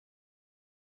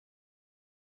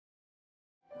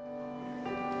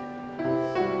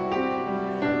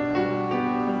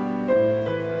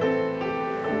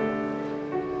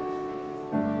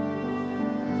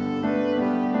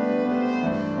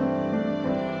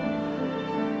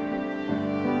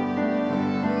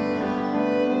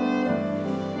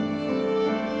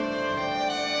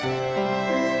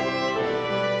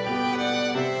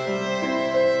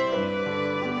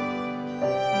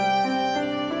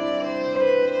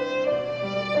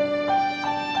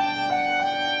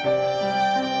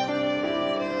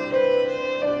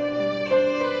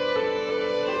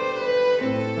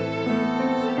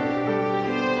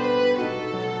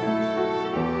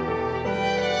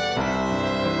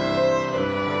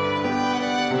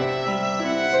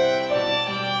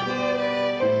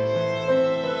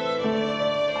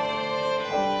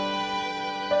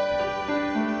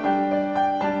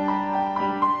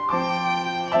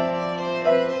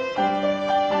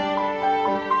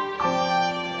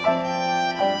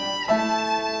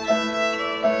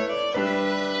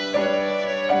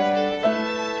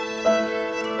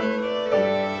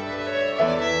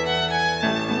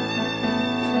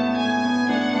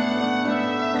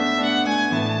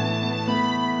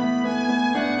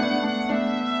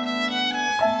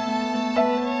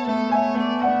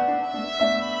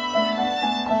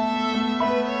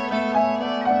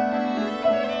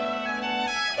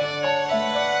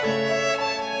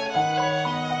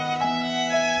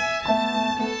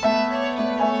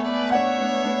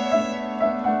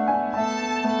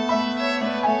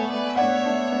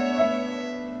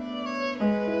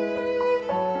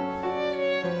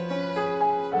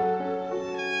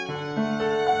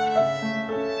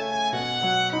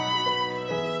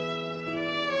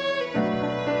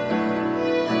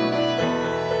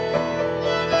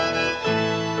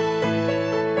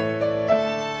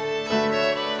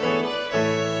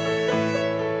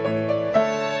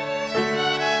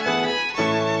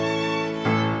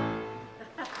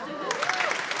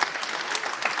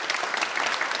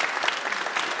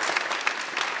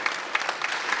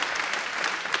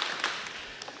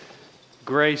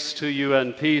Grace to you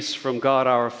and peace from God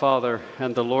our Father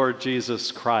and the Lord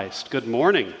Jesus Christ. Good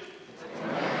morning. Good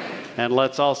morning. And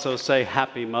let's also say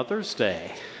Happy Mother's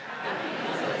Day. Happy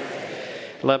Mother's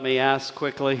Day. Let me ask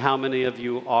quickly, how many of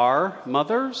you are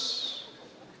mothers?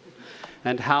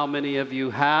 And how many of you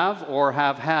have or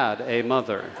have had a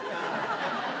mother?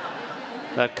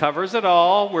 That covers it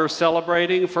all. We're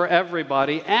celebrating for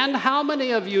everybody. And how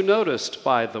many of you noticed,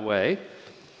 by the way,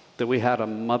 that we had a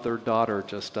mother-daughter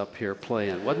just up here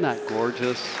playing? Wasn't that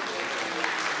gorgeous?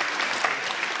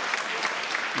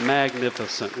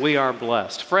 Magnificent. We are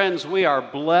blessed. Friends, we are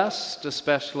blessed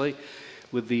especially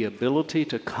with the ability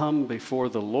to come before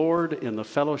the Lord in the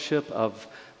fellowship of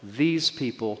these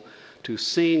people to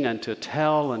sing and to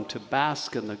tell and to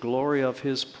bask in the glory of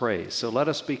His praise. So let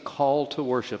us be called to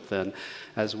worship then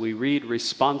as we read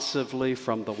responsively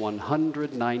from the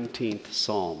 119th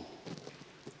Psalm.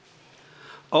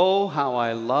 Oh, how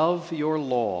I love your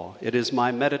law. It is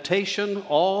my meditation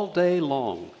all day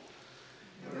long.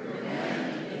 Your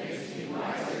commandment makes me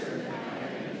wiser than my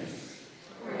enemies,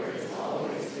 for it is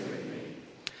always with me.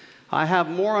 I have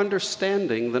more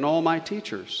understanding than all my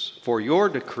teachers, for your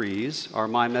decrees are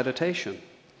my meditation.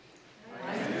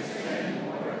 I understand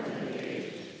more than the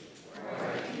ages, for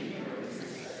I keep your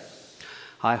precepts.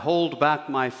 I hold back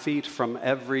my feet from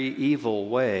every evil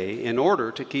way in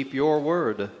order to keep your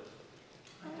word.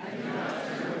 I do not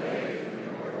turn away from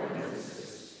your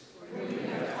ordinances, for you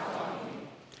have taught me.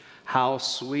 How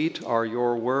sweet are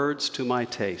your words to my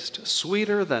taste,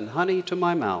 sweeter than honey to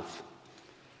my mouth.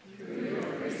 Through your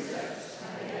precepts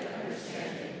I get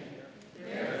understanding,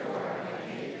 therefore I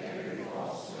hate every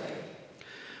false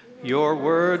way. Your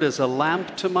word is a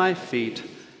lamp to my feet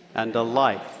and a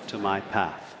light to my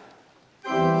path.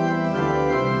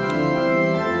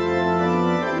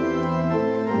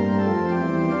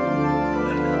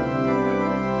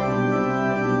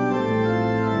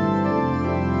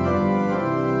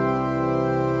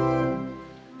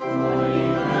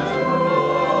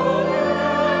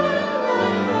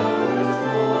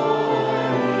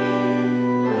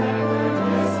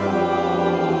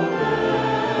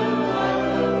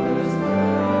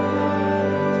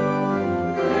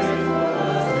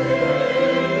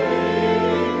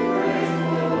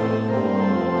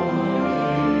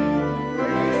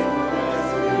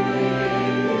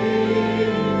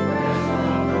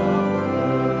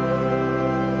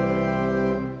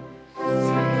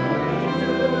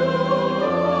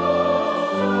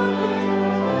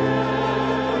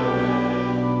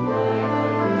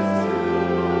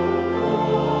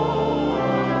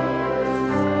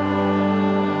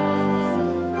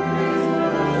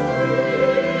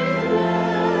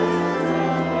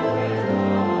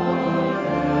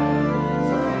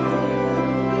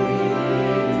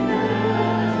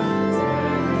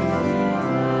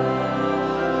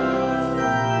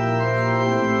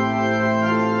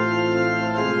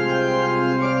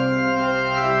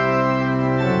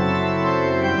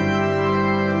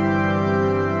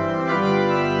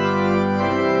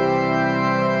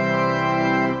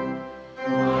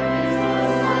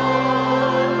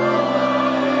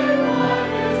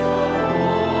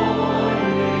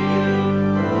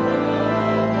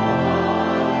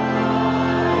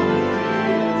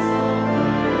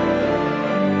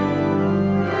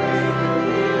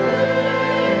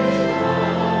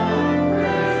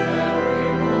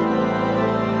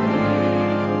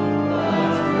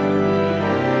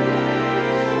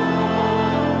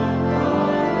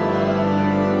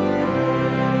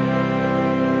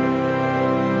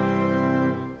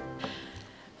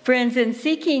 Friends, in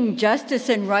seeking justice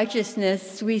and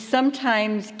righteousness, we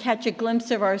sometimes catch a glimpse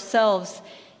of ourselves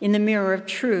in the mirror of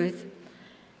truth.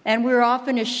 And we're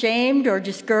often ashamed or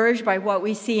discouraged by what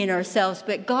we see in ourselves,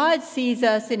 but God sees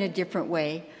us in a different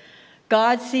way.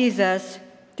 God sees us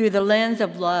through the lens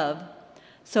of love.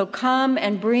 So come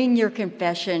and bring your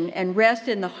confession and rest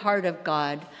in the heart of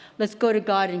God. Let's go to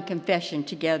God in confession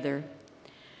together.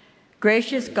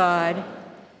 Gracious God,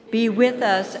 be with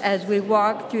us as we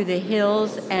walk through the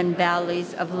hills and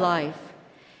valleys of life.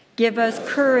 Give us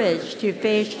courage to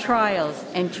face trials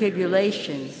and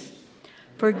tribulations.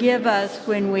 Forgive us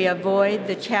when we avoid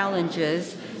the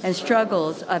challenges and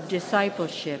struggles of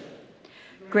discipleship.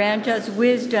 Grant us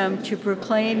wisdom to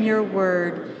proclaim your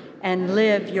word and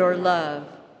live your love.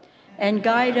 And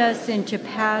guide us into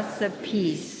paths of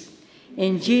peace.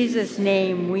 In Jesus'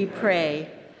 name we pray.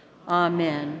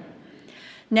 Amen.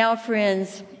 Now,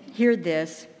 friends, hear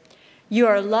this. You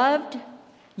are loved,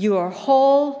 you are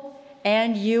whole,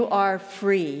 and you are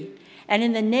free. And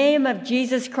in the name of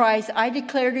Jesus Christ, I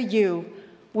declare to you,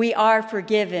 we are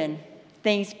forgiven.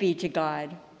 Thanks be to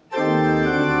God.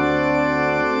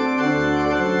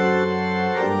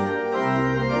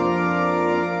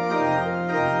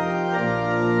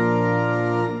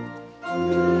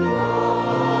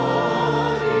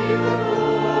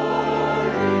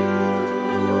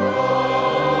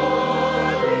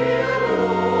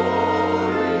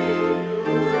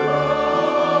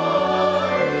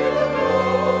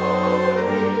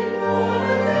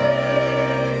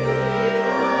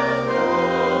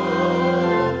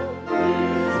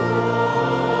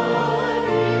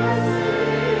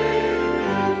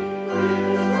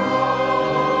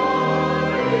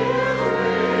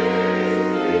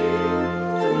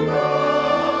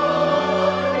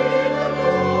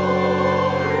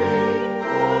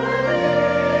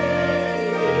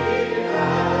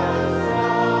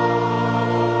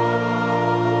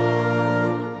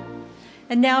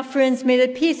 And now, friends, may the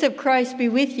peace of Christ be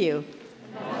with you.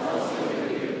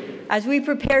 As we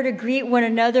prepare to greet one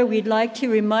another, we'd like to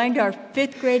remind our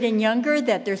 5th grade and younger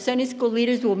that their Sunday school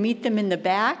leaders will meet them in the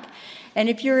back. And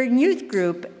if you're in youth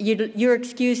group, you're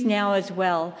excused now as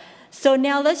well. So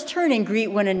now let's turn and greet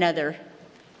one another.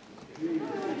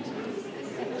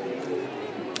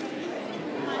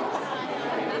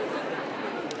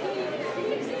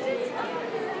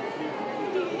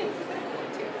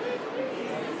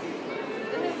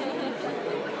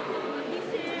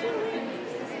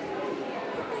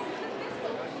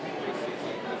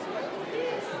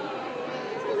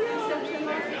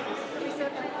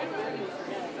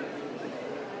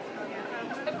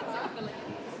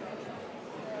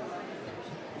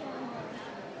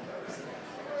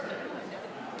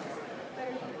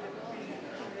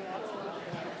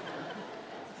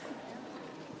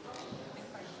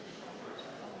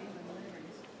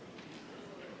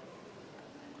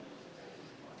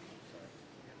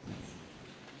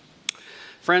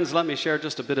 Friends, let me share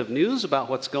just a bit of news about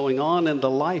what's going on in the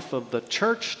life of the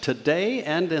church today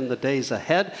and in the days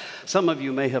ahead. Some of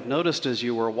you may have noticed as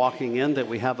you were walking in that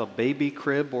we have a baby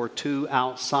crib or two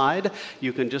outside.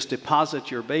 You can just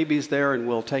deposit your babies there and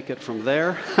we'll take it from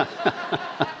there.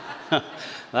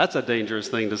 That's a dangerous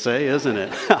thing to say, isn't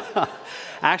it?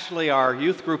 Actually, our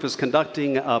youth group is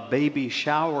conducting a baby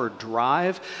shower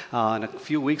drive. In a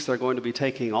few weeks, they're going to be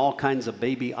taking all kinds of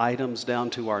baby items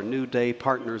down to our New Day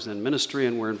partners in ministry,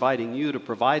 and we're inviting you to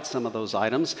provide some of those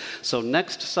items. So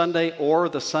next Sunday or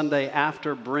the Sunday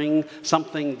after, bring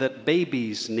something that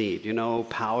babies need,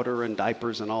 powder and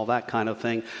diapers and all that kind of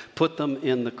thing. Put them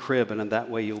in the crib, and in that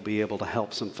way, you'll be able to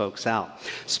help some folks out.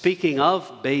 Speaking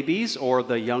of babies or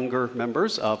the younger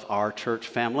members of our church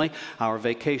family, our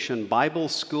Vacation Bible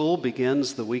School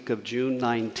begins the week of June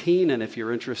 19, and if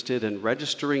you're interested in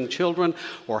registering children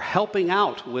or helping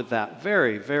out with that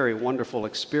very, very wonderful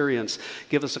experience,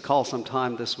 give us a call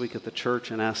sometime this week at the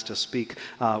church and ask to speak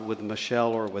with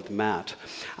Michelle or with Matt.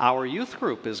 Our youth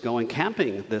group is going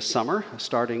camping this summer,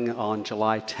 starting on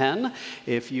July 10.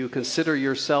 If you consider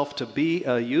yourself to be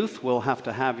a youth, we'll have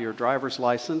to have your driver's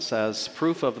license as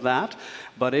proof of that.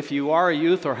 But if you are a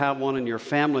youth or have one in your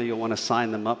family, you'll want to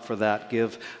sign them up for that.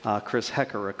 Give Chris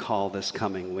Hecker a call this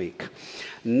coming week.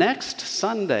 Next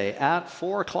Sunday at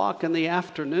 4 o'clock in the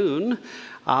afternoon,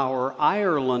 our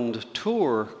Ireland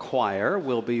Tour Choir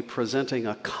will be presenting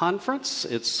a conference.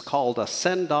 It's called a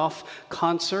send-off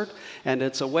concert, and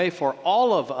it's a way for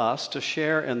all of us to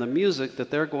share in the music that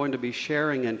they're going to be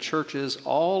sharing in churches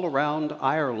all around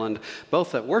Ireland,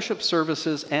 both at worship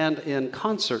services and in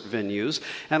concert venues,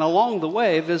 and along the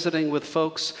way visiting with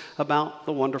folks about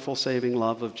the wonderful saving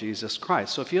love of Jesus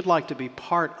Christ. So if you'd like to be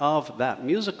part of that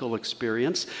musical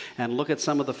experience and look at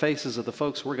some of the faces of the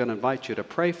folks we're going to invite you to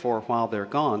pray for while they're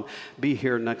gone, be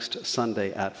here next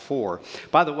Sunday at 4.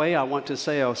 By the way, I want to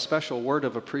say a special word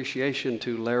of appreciation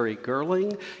to Larry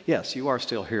Gerling. Yes, you are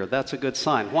still here. That's a good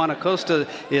sign. Juan Acosta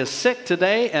is sick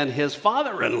today, and his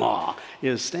father-in-law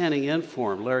is standing in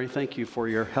for him. Larry, thank you for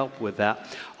your help with that.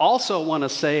 Also want to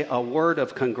say a word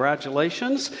of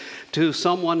congratulations to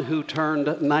someone who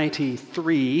turned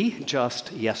 93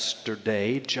 just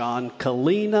yesterday, John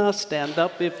Kalina. Stand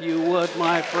up if you would,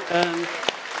 my friend.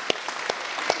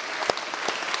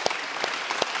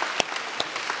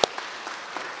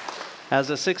 As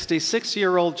a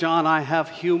 66-year-old John, I have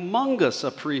humongous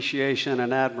appreciation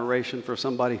and admiration for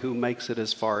somebody who makes it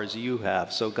as far as you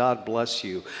have. So God bless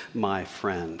you, my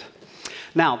friend.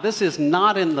 Now, this is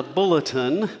not in the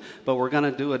bulletin, but we're going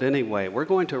to do it anyway. We're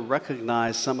going to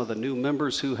recognize some of the new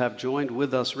members who have joined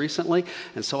with us recently,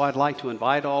 and so I'd like to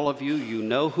invite all of you. You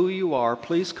know who you are.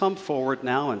 Please come forward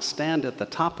now and stand at the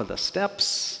top of the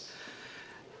steps.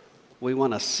 We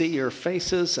want to see your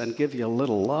faces and give you a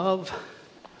little love.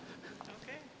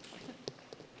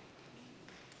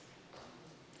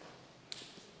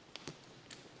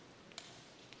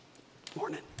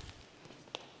 Morning.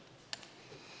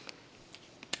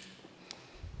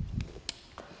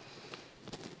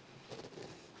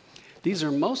 These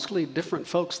are mostly different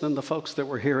folks than the folks that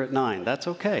were here at 9. That's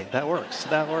okay. That works.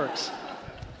 That works.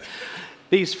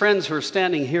 These friends who are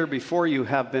standing here before you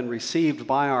have been received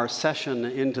by our session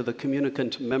into the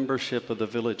communicant membership of the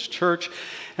Village Church,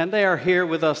 and they are here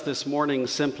with us this morning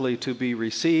simply to be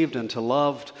received and to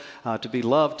be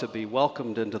loved, to be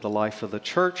welcomed into the life of the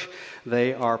church.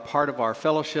 They are part of our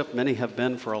fellowship. Many have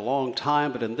been for a long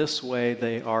time, but in this way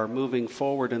they are moving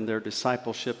forward in their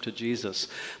discipleship to Jesus.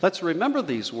 Let's remember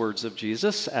these words of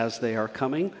Jesus as they are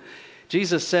coming.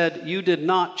 Jesus said, "You did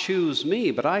not choose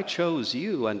me, but I chose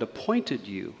you and appointed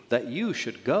you that you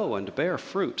should go and bear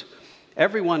fruit,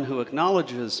 Everyone who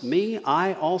acknowledges me,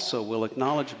 I also will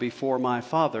acknowledge before my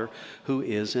Father who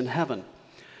is in heaven.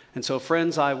 And so,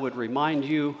 friends, I would remind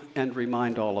you and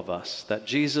remind all of us that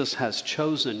Jesus has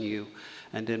chosen you,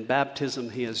 and in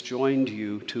baptism he has joined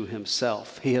you to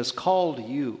himself. He has called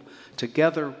you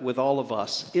together with all of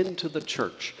us into the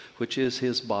church, which is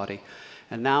his body.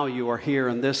 And now you are here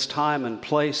in this time and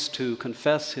place to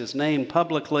confess his name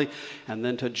publicly and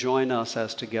then to join us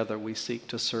as together we seek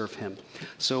to serve him.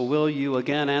 So will you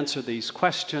again answer these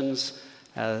questions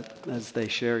as they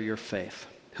share your faith?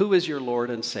 Who is your Lord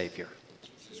and Savior?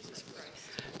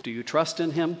 Do you trust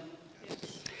in him?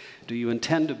 Yes. Do you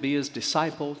intend to be his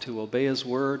disciple, to obey his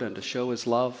word, and to show his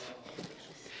love?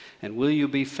 And will you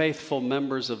be faithful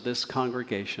members of this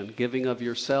congregation, giving of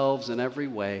yourselves in every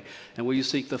way? And will you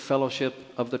seek the fellowship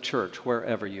of the church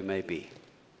wherever you may be?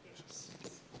 Yes.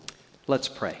 Let's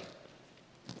pray.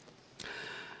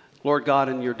 Lord God,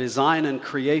 in your design and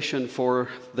creation for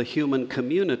the human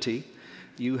community,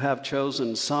 you have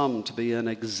chosen some to be an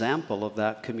example of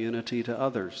that community to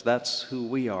others. That's who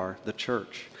we are, the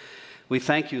church. We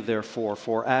thank you, therefore,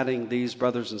 for adding these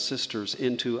brothers and sisters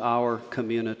into our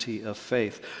community of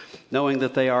faith, knowing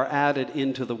that they are added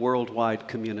into the worldwide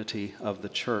community of the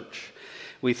church.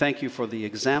 We thank you for the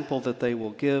example that they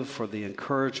will give, for the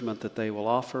encouragement that they will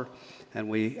offer, and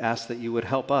we ask that you would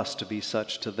help us to be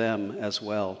such to them as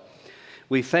well.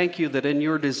 We thank you that in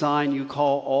your design you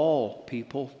call all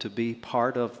people to be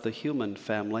part of the human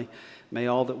family. May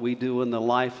all that we do in the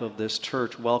life of this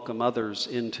church welcome others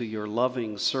into your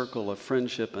loving circle of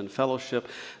friendship and fellowship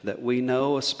that we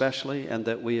know especially and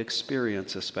that we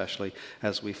experience especially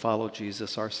as we follow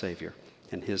Jesus our Savior.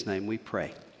 In his name we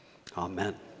pray.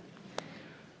 Amen.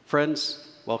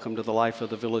 Friends, welcome to the life of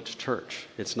the Village Church.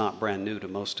 It's not brand new to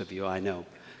most of you, I know.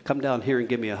 Come down here and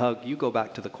give me a hug. You go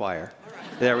back to the choir.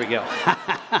 There we go.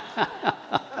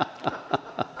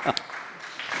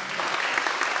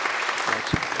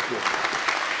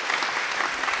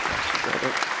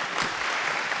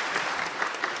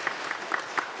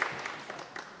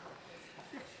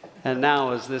 And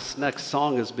now, as this next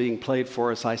song is being played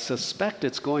for us, I suspect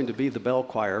it's going to be the bell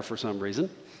choir for some reason.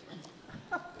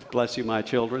 Bless you, my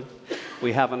children.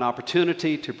 We have an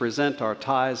opportunity to present our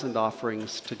tithes and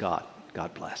offerings to God.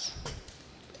 God bless.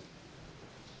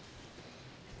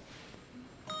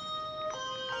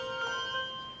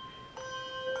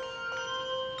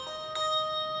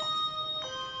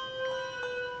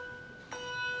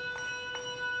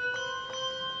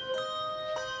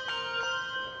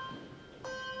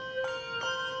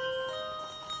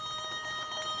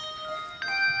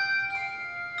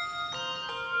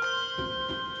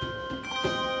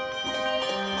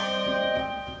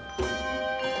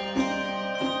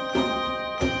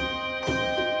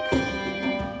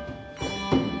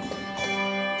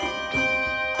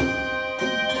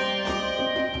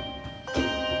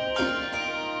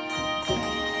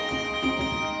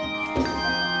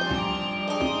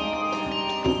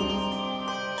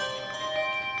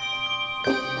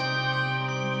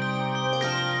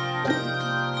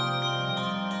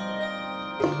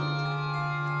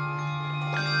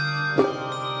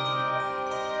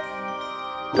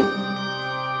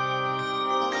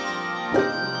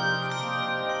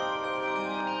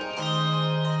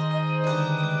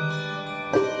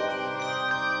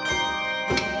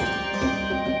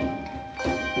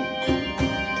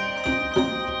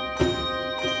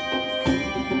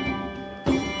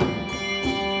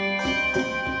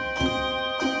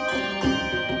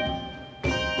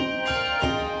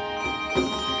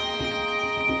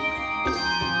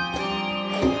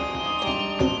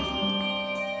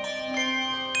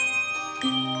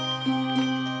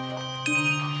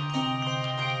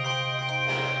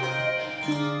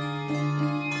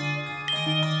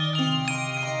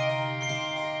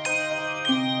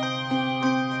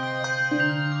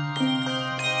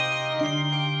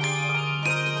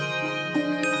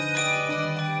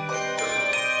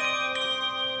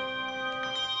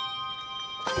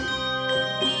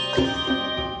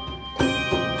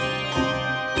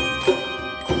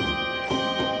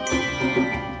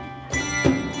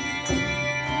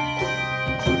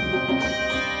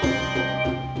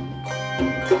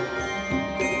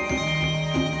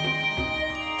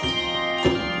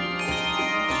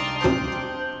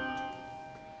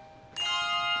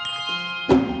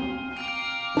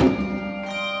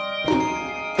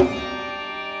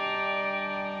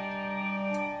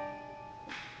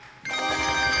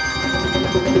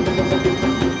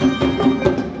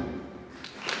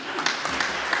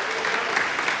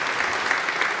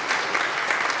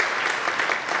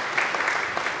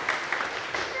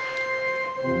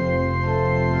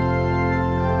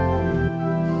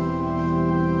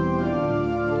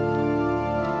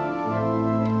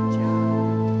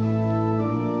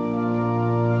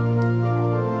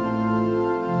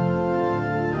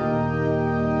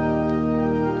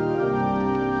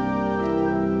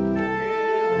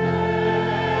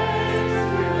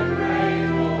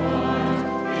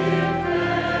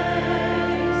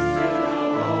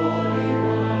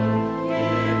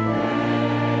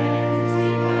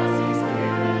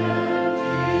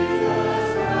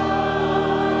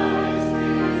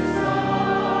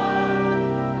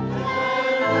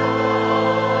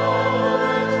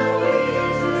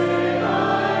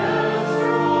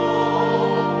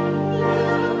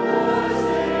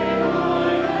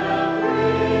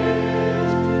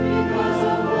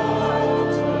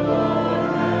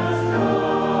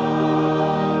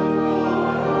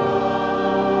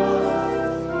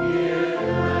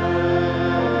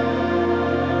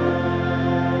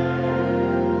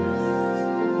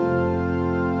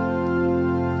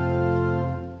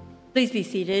 Please be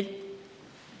seated.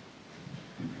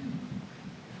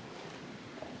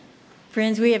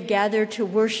 Friends, we have gathered to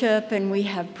worship and we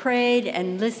have prayed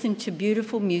and listened to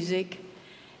beautiful music,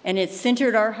 and it's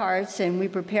centered our hearts, and we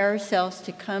prepare ourselves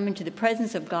to come into the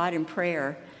presence of God in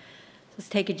prayer. Let's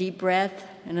take a deep breath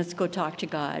and let's go talk to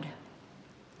God.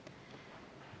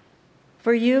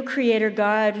 For you, Creator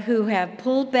God, who have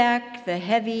pulled back the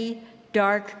heavy,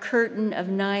 dark curtain of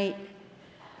night,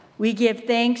 we give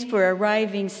thanks for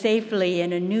arriving safely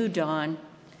in a new dawn,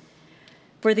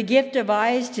 for the gift of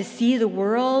eyes to see the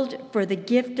world, for the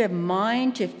gift of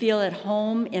mind to feel at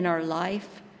home in our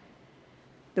life,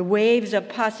 the waves of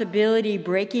possibility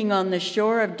breaking on the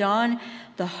shore of dawn,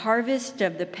 the harvest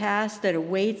of the past that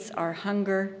awaits our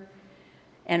hunger,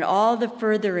 and all the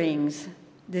furtherings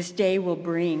this day will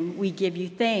bring. We give you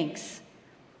thanks.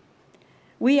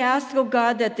 We ask, O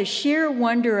God, that the sheer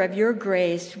wonder of your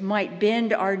grace might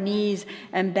bend our knees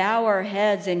and bow our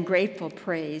heads in grateful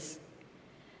praise.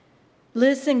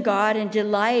 Listen, God, and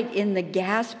delight in the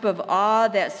gasp of awe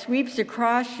that sweeps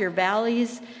across your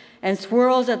valleys and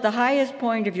swirls at the highest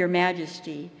point of your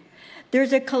majesty.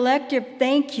 There's a collective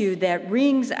thank you that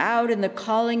rings out in the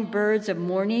calling birds of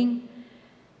morning,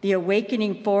 the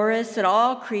awakening forests, and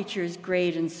all creatures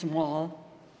great and small.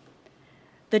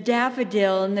 The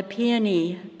daffodil and the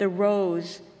peony, the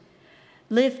rose,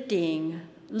 lifting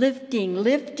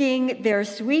their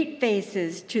sweet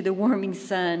faces to the warming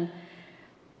sun.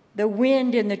 The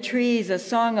wind in the trees, a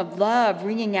song of love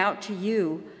ringing out to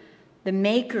you, the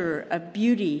maker of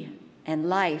beauty and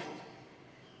life.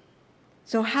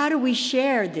 So how do we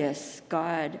share this,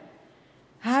 God?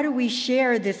 How do we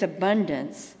share this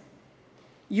abundance?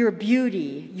 Your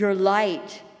beauty, your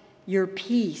light, your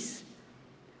peace.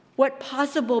 What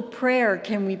possible prayer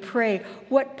can we pray?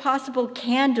 What possible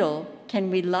candle can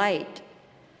we light?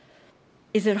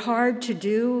 Is it hard to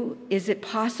do? Is it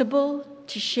possible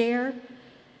to share?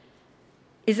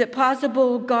 Is it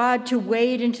possible, God, to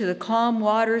wade into the calm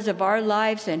waters of our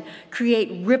lives and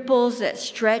create ripples that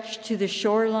stretch to the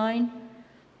shoreline?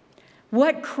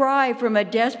 What cry from a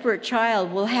desperate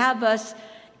child will have us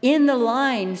in the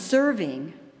line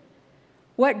serving?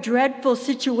 What dreadful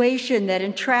situation that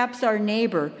entraps our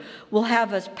neighbor will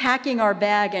have us packing our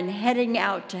bag and heading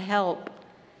out to help?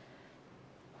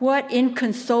 What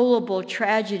inconsolable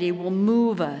tragedy will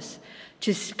move us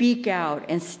to speak out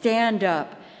and stand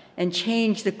up and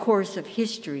change the course of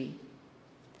history?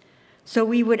 So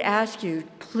we would ask you,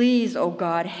 please, O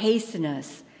God, hasten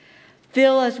us.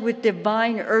 Fill us with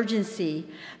divine urgency.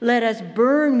 Let us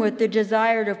burn with the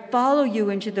desire to follow you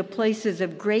into the places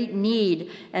of great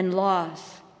need and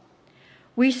loss.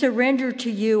 We surrender to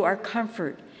you our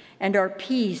comfort and our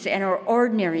peace and our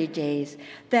ordinary days,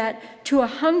 that to a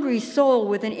hungry soul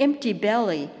with an empty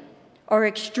belly are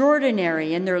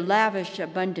extraordinary in their lavish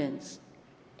abundance.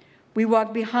 We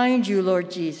walk behind you,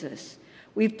 Lord Jesus.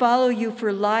 We follow you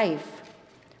for life,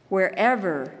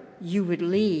 wherever you would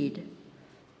lead.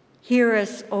 Hear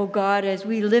us, O God, as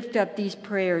we lift up these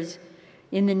prayers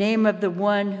in the name of the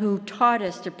one who taught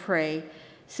us to pray,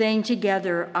 saying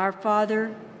together, Our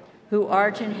Father, who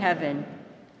art in heaven,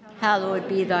 hallowed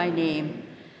be thy name.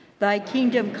 Thy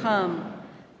kingdom come,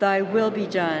 thy will be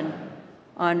done,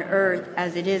 on earth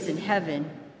as it is in heaven.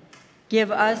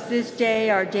 Give us this day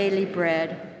our daily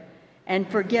bread, and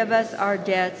forgive us our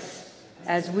debts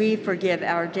as we forgive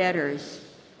our debtors.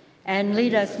 And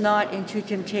lead us not into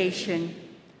temptation,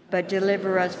 but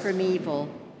deliver us from evil.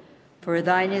 For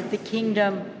thine is the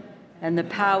kingdom, and the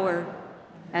power,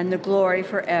 and the glory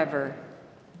forever.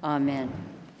 Amen.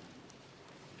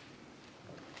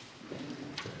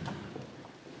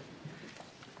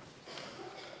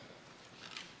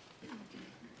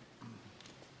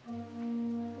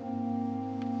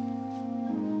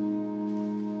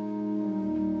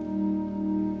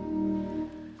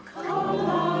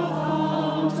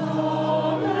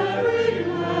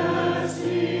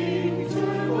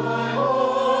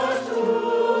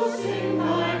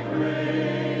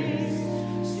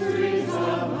 Streams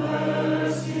of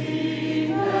mercy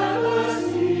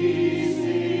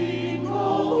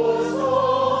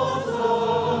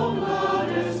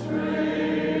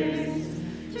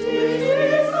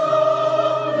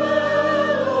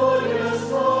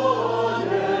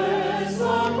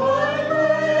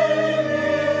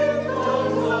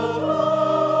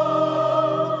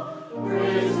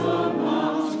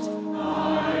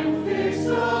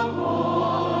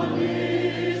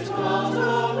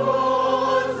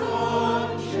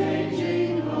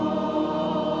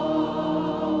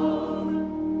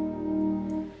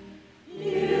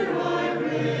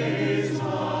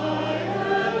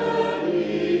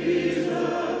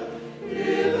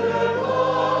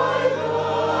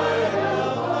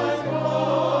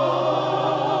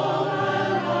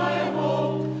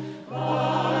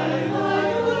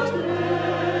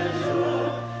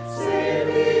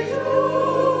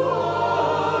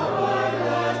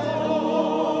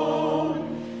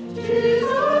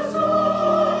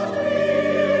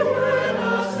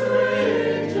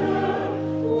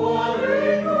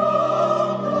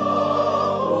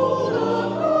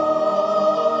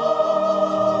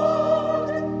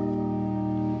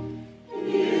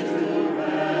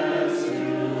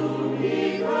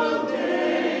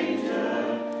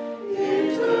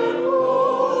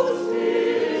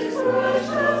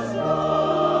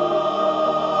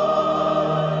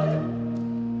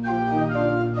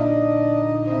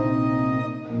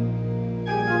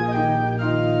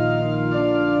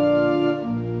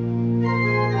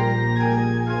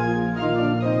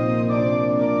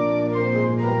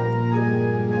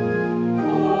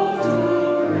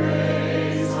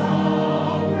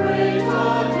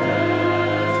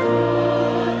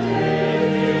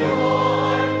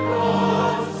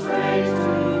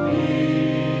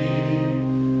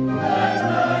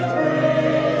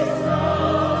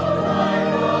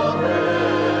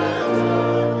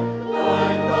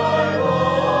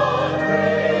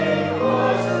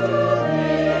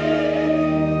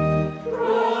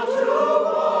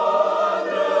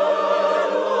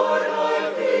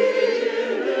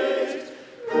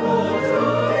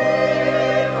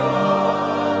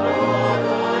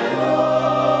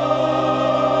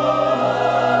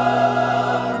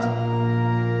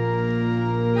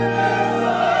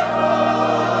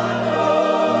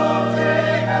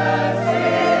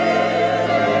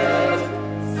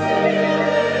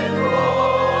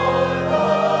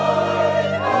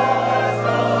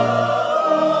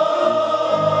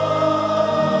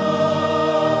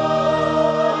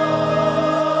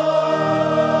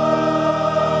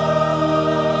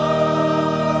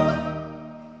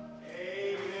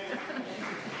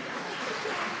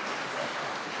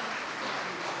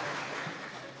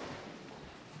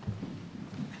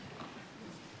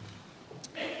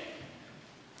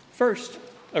First,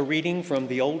 a reading from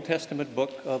the Old Testament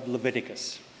book of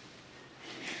Leviticus.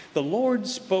 The Lord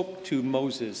spoke to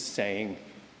Moses, saying,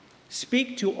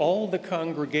 "Speak to all the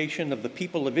congregation of the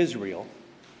people of Israel,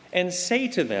 and say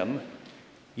to them,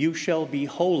 'You shall be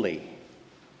holy,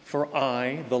 for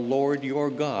I, the Lord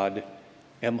your God,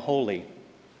 am holy.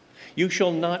 You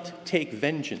shall not take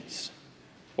vengeance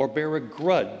or bear a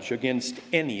grudge against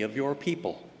any of your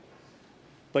people,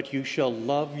 but you shall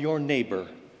love your neighbor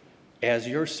as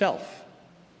yourself.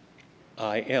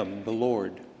 I am the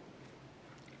Lord.'"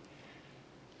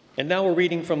 And now we're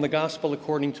reading from the Gospel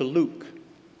according to Luke.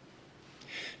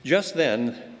 Just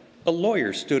then, a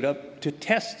lawyer stood up to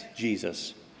test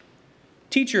Jesus.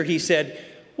 "Teacher," he said,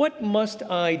 "what must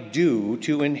I do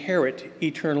to inherit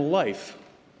eternal life?"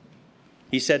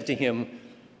 He said to him,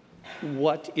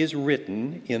 "What is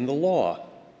written in the law?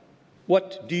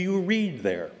 What do you read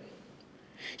there?"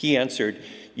 He answered,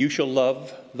 "You shall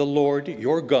love the Lord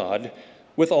your God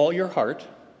with all your heart,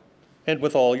 and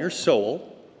with all your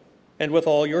soul, and with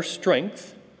all your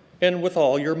strength, and with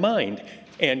all your mind,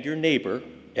 and your neighbor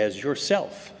as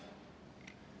yourself."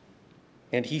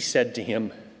 And he said to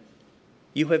him,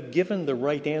 "You have given the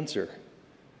right answer.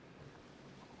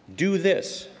 Do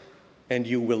this, and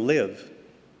you will live."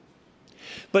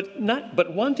 But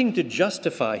wanting to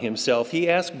justify himself, he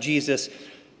asked Jesus,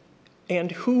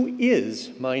 "And who is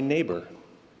my neighbor?"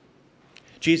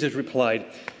 Jesus replied,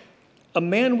 "A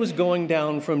man was going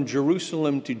down from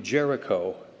Jerusalem to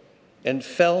Jericho and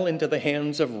fell into the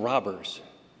hands of robbers,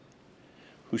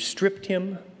 who stripped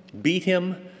him, beat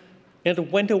him,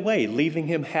 and went away, leaving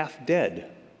him half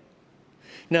dead.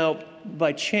 Now,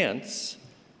 by chance,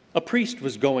 a priest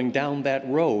was going down that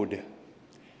road,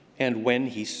 and when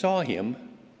he saw him,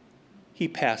 he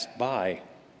passed by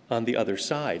on the other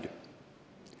side.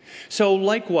 So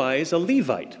likewise, a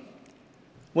Levite,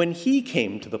 when he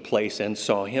came to the place and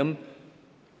saw him,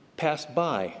 passed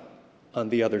by on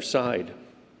the other side.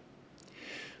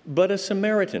 But a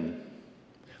Samaritan,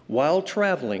 while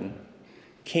traveling,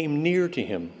 came near to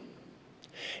him,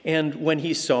 and when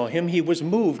he saw him, he was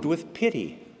moved with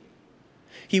pity.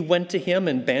 He went to him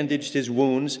and bandaged his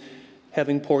wounds,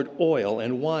 having poured oil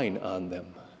and wine on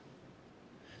them.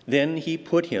 Then he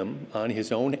put him on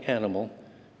his own animal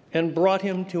and brought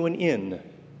him to an inn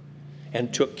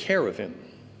and took care of him.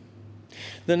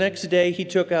 The next day he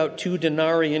took out 2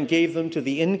 denarii and gave them to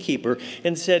the innkeeper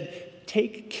and said,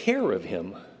 'Take care of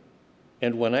him,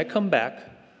 and when I come back,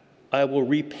 I will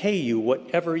repay you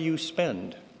whatever you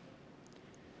spend.'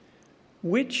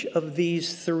 Which of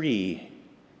these 3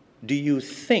 do you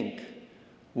think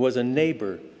was a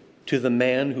neighbor to the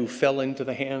man who fell into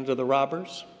the hands of the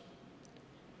robbers?"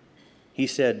 He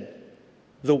said,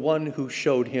 "The one who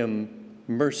showed him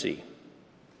mercy."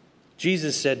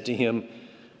 Jesus said to him,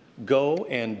 "Go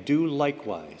and do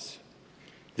likewise."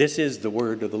 This is the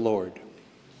word of the Lord.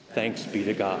 Thanks be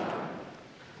to God.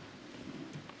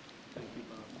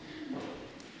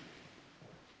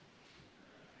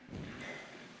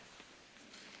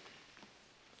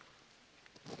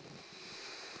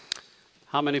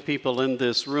 How many people in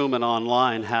this room and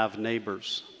online have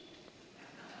neighbors?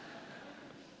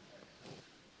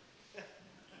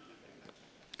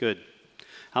 Good.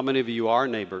 How many of you are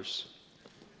neighbors?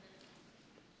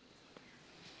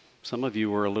 Some of you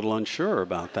were a little unsure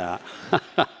about that.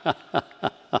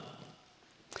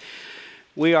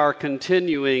 We are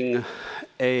continuing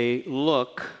a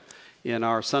look in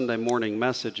our Sunday morning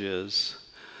messages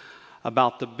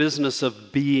about the business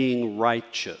of being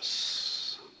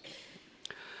righteous,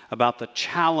 about the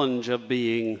challenge of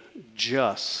being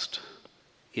just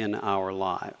in our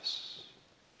lives.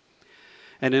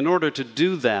 And in order to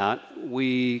do that,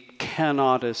 we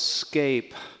cannot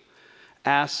escape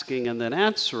asking and then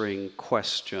answering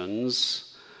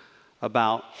questions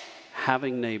about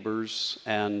having neighbors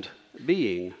and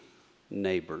being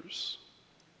neighbors.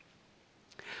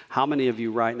 How many of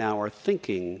you right now are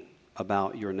thinking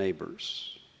about your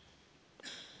neighbors?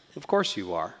 Of course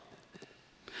you are.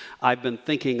 I've been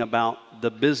thinking about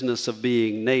the business of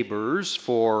being neighbors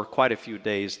for quite a few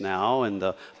days now in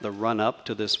the run-up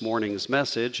to this morning's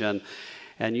message. And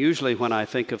usually when I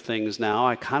think of things now,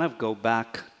 I kind of go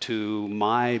back to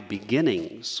my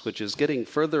beginnings, which is getting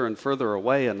further and further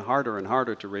away and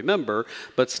harder to remember,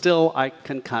 but still I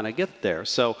can kind of get there.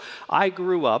 So I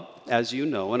grew up, as you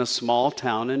know, in a small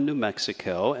town in New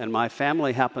Mexico, and my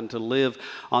family happened to live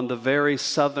on the very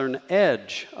southern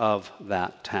edge of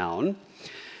that town.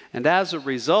 And as a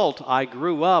result, I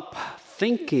grew up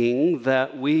thinking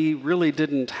that we really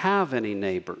didn't have any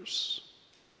neighbors.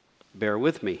 Bear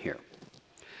with me here.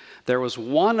 There was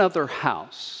one other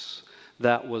house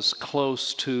that was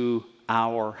close to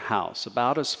our house,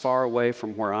 about as far away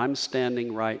from where I'm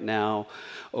standing right now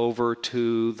over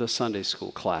to the Sunday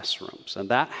school classrooms. And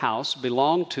that house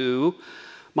belonged to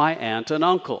my aunt and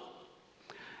uncle.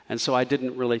 And so I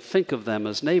didn't really think of them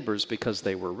as neighbors because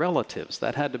they were relatives.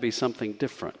 That had to be something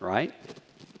different, right?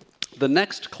 The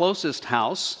next closest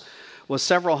house was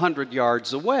several hundred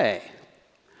yards away.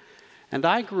 And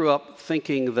I grew up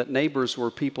thinking that neighbors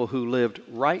were people who lived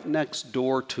right next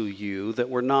door to you that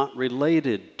were not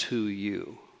related to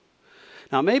you.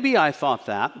 Now, maybe I thought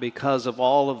that because of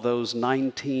all of those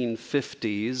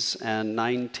 1950s and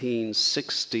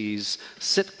 1960s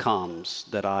sitcoms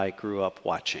that I grew up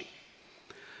watching.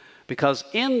 Because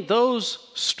in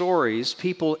those stories,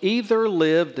 people either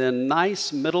lived in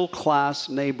nice middle-class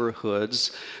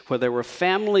neighborhoods where there were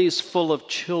families full of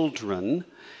children,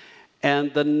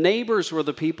 and the neighbors were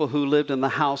the people who lived in the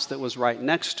house that was right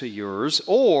next to yours,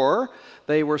 or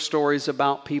they were stories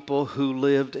about people who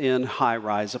lived in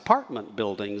high-rise apartment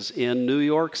buildings in New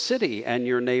York City, and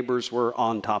your neighbors were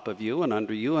on top of you and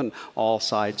under you and all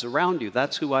sides around you.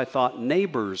 That's who I thought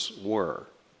neighbors were.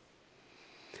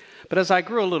 But as I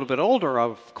grew a little bit older,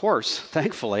 of course,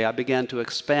 thankfully, I began to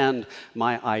expand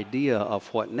my idea of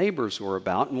what neighbors were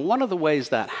about. And one of the ways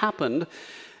that happened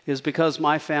is because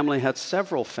my family had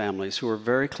several families who were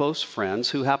very close friends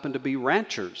who happened to be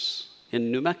ranchers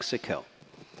in New Mexico.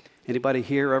 Anybody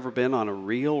here ever been on a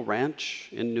real ranch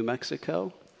in New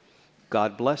Mexico?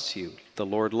 God bless you. The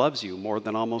Lord loves you more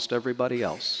than almost everybody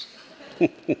else.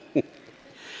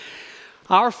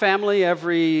 Our family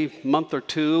every month or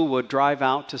two would drive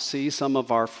out to see some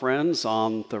of our friends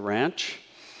on the ranch,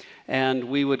 and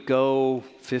we would go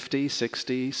 50,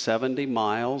 60, 70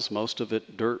 miles, most of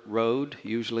it dirt road,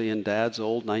 usually in Dad's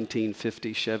old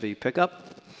 1950 Chevy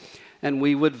pickup, and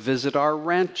we would visit our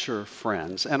rancher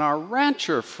friends. And our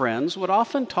rancher friends would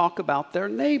often talk about their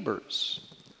neighbors.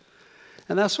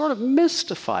 And that sort of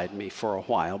mystified me for a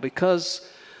while because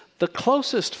the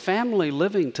closest family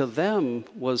living to them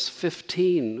was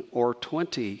 15 or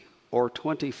 20 or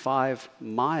 25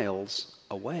 miles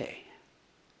away.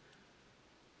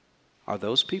 Are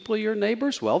those people your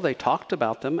neighbors? Well, they talked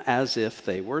about them as if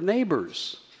they were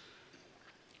neighbors.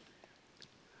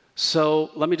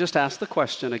 So let me just ask the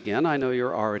question again. I know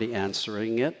you're already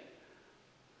answering it.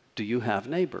 Do you have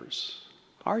neighbors?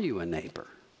 Are you a neighbor?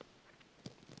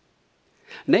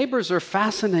 Neighbors are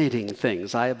fascinating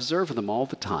things. I observe them all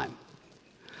the time.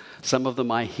 Some of them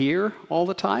I hear all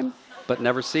the time, but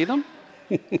never see them.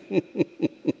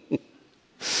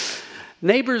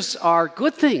 Neighbors are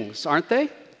good things, aren't they?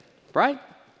 Right?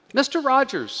 Mr.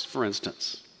 Rogers, for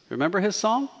instance. Remember his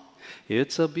song?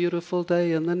 It's a beautiful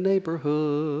day in the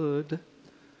neighborhood.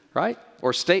 Right?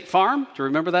 Or State Farm. Do you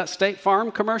remember that State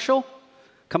Farm commercial?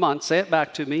 Come on, say it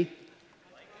back to me.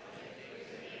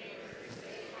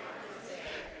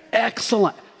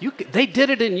 Excellent. They did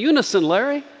it in unison,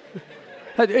 Larry.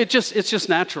 It's just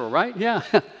natural, right? Yeah.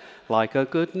 Like a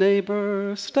good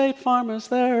neighbor, State Farm is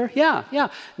there. Yeah.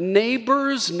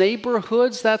 Neighbors,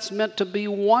 neighborhoods, that's meant to be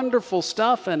wonderful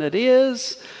stuff, and it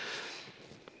is,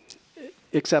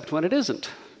 except when it isn't.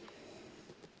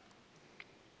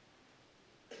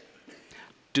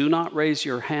 Do not raise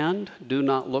your hand. Do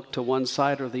not look to one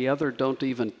side or the other. Don't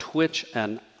even twitch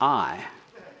an eye.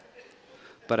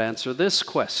 But answer this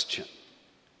question.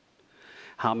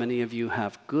 How many of you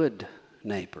have good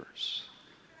neighbors?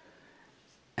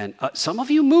 And some of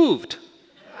you moved.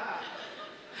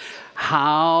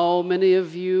 How many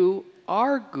of you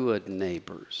are good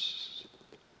neighbors?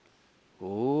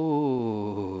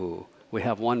 Oh, we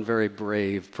have one very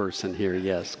brave person here.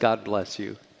 Yes, God bless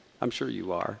you. I'm sure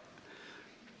you are.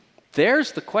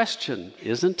 There's the question,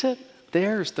 isn't it?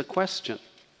 There's the question.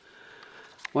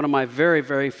 One of my very,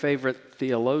 very favorite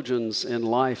theologians in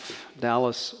life,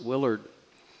 Dallas Willard,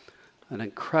 an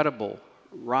incredible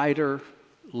writer,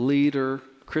 leader,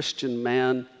 Christian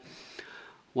man,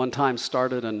 one time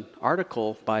started an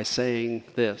article by saying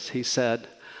this. He said,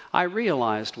 I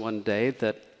realized one day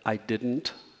that I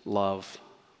didn't love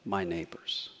my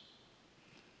neighbors.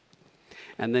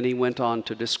 And then he went on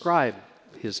to describe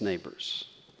his neighbors.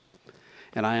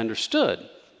 And I understood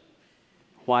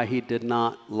why he did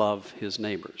not love his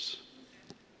neighbors.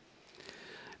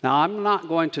 Now, I'm not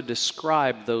going to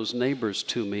describe those neighbors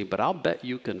to me, but I'll bet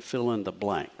you can fill in the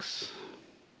blanks.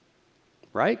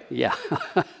 Right? Yeah.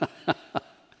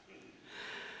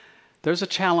 There's a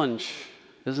challenge,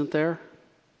 isn't there,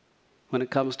 when it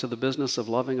comes to the business of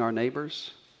loving our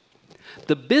neighbors?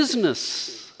 The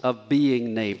business of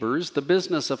being neighbors, the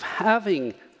business of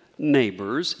having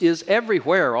neighbors is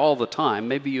everywhere all the time.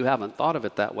 Maybe you haven't thought of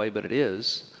it that way, but it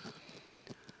is.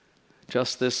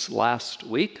 Just this last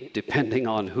week, depending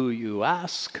on who you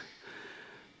ask,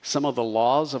 some of the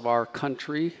laws of our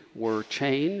country were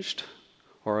changed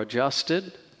or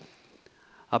adjusted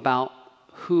about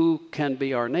who can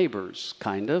be our neighbors,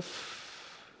 kind of.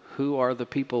 Who are the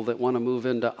people that want to move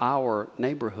into our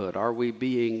neighborhood? Are we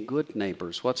being good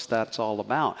neighbors? What's that's all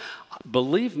about?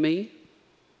 Believe me,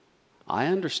 I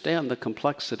understand the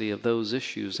complexity of those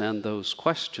issues and those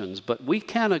questions, but we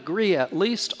can agree at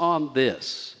least on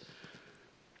this,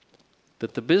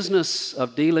 that the business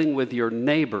of dealing with your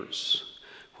neighbors,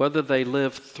 whether they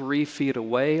live 3 feet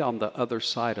away on the other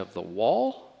side of the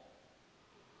wall,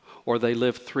 or they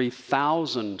live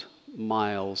 3,000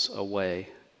 miles away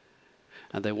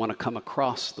and they want to come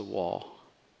across the wall,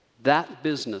 that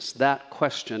business, that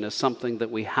question is something that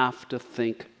we have to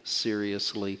think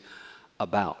seriously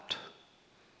about.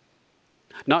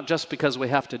 Not just because we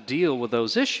have to deal with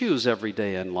those issues every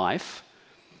day in life,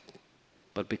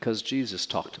 but because Jesus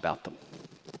talked about them.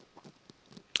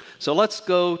 So let's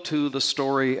go to the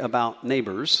story about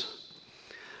neighbors,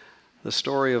 the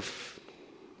story of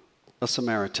a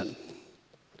Samaritan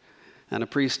and a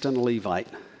priest and a Levite,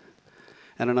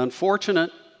 and an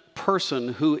unfortunate person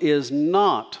who is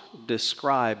not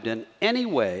described in any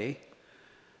way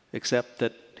except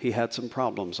that he had some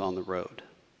problems on the road.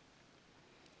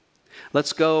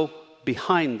 Let's go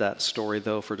behind that story,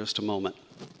 though, for just a moment.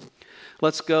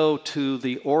 Let's go to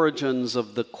the origins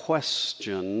of the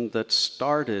question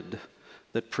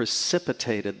that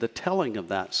precipitated the telling of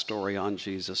that story on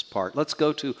Jesus' part. Let's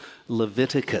go to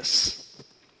Leviticus.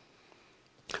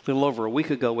 A little over a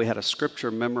week ago, we had a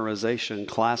scripture memorization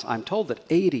class. I'm told that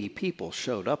 80 people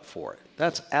showed up for it.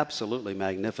 That's absolutely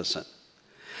magnificent.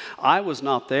 I was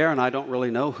not there, and I don't really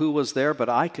know who was there, but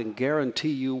I can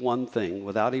guarantee you one thing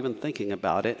without even thinking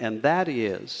about it, and that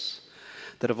is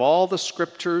that of all the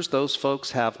scriptures those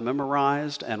folks have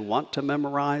memorized and want to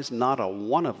memorize, not a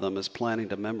one of them is planning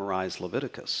to memorize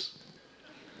Leviticus.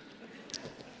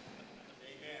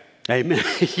 Amen.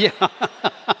 Amen. Yeah.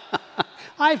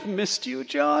 I've missed you,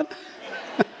 John.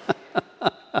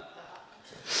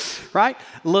 Right?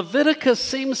 Leviticus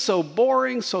seems so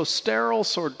boring, so sterile,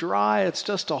 so dry. It's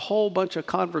just a whole bunch of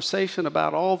conversation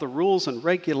about all the rules and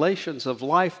regulations of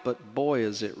life, but boy,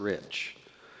 is it rich.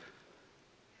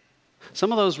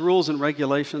 Some of those rules and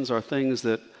regulations are things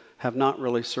that have not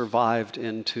really survived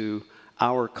into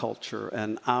our culture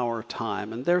and our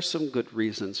time, and there's some good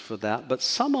reasons for that, but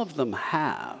some of them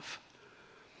have.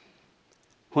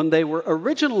 When they were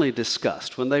originally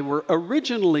discussed, when they were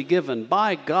originally given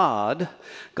by God,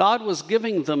 God was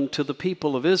giving them to the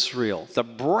people of Israel, the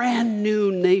brand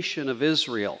new nation of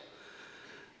Israel.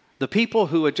 The people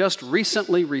who had just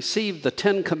recently received the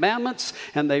 10 Commandments,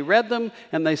 and they read them,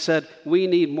 and they said, we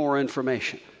need more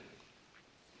information.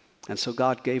 And so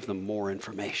God gave them more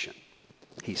information.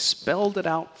 He spelled it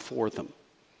out for them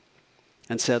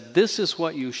and said, this is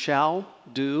what you shall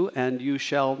do, and you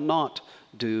shall not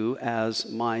do as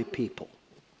my people.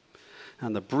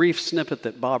 And the brief snippet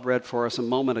that Bob read for us a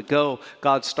moment ago,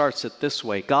 God starts it this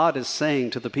way. God is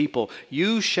saying to the people,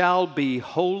 you shall be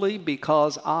holy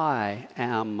because I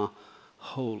am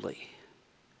holy.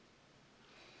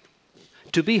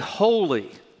 To be holy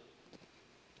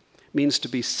means to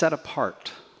be set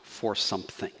apart for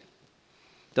something.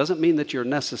 Doesn't mean that you're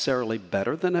necessarily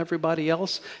better than everybody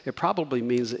else. It probably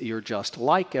means that you're just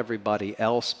like everybody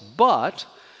else, but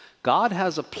God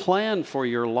has a plan for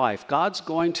your life. God's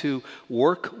going to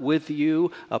work with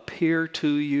you, appear to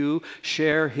you,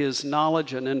 share his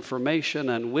knowledge and information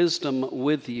and wisdom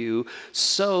with you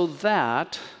so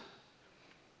that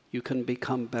you can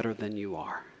become better than you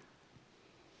are.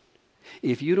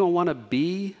 If you don't want to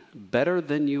be better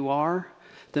than you are,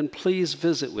 then please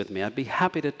visit with me. I'd be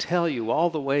happy to tell you all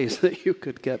the ways that you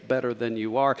could get better than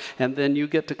you are, and then you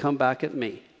get to come back at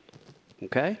me.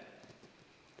 Okay?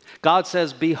 God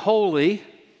says, be holy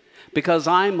because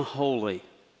I'm holy.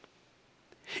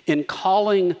 In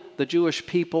calling the Jewish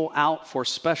people out for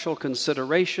special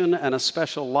consideration and a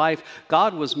special life,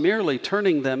 God was merely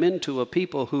turning them into a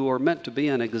people who are meant to be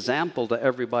an example to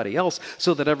everybody else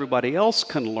so that everybody else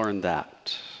can learn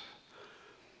that.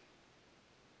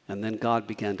 And then God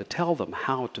began to tell them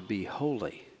how to be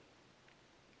holy.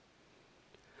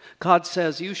 God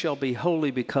says, you shall be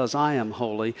holy because I am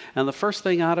holy. And the first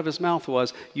thing out of his mouth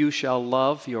was, you shall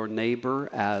love your neighbor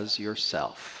as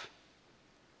yourself.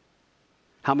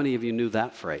 How many of you knew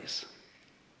that phrase?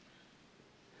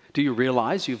 Do you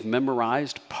realize you've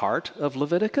memorized part of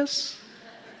Leviticus?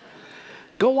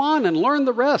 Go on and learn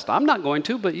the rest. I'm not going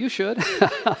to, but you should.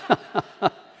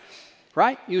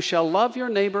 right? You shall love your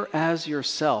neighbor as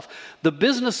yourself. The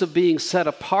business of being set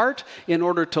apart in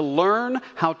order to learn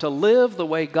how to live the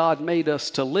way God made us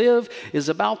to live is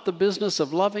about the business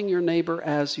of loving your neighbor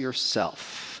as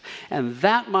yourself. And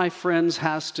that, my friends,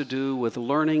 has to do with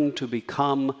learning to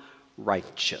become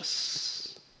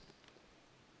righteous.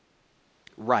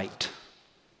 Right.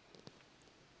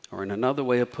 Or in another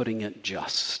way of putting it,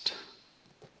 just.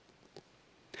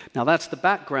 Now that's the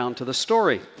background to the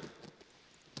story.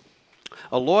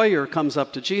 A lawyer comes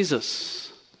up to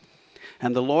Jesus,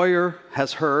 and the lawyer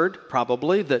has heard,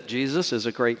 probably, that Jesus is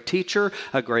a great teacher,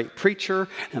 a great preacher,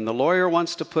 and the lawyer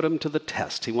wants to put him to the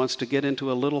test. He wants to get into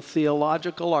a little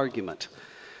theological argument.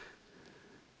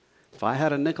 If I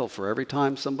had a nickel for every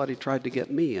time somebody tried to get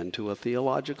me into a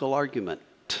theological argument,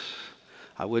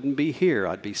 I wouldn't be here.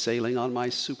 I'd be sailing on my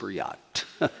super yacht.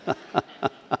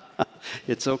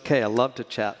 It's okay. I love to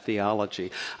chat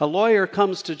theology. A lawyer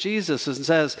comes to Jesus and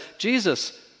says,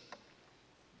 Jesus,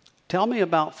 tell me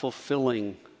about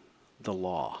fulfilling the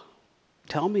law.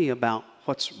 Tell me about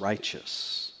what's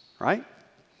righteous, right?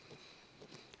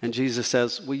 And Jesus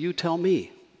says, will you tell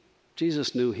me?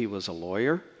 Jesus knew he was a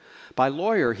lawyer. By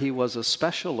lawyer, he was a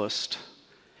specialist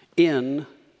in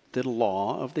the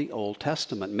law of the Old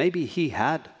Testament. Maybe he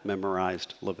had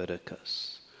memorized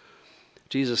Leviticus.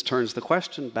 Jesus turns the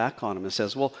question back on him and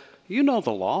says, well, you know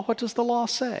the law. What does the law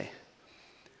say?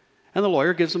 And the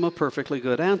lawyer gives him a perfectly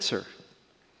good answer.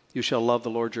 You shall love the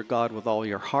Lord your God with all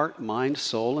your heart, mind,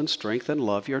 soul, and strength, and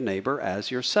love your neighbor as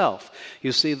yourself.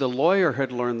 You see, the lawyer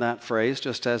had learned that phrase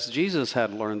just as Jesus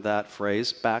had learned that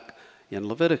phrase back in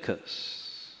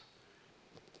Leviticus.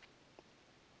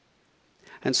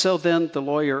 And so then the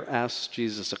lawyer asks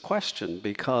Jesus a question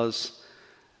because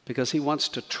he wants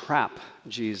to trap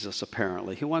Jesus,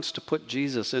 apparently. He wants to put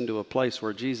Jesus into a place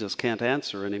where Jesus can't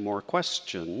answer any more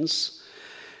questions.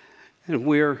 And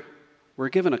we're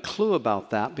given a clue about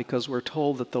that because we're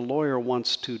told that the lawyer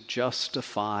wants to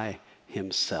justify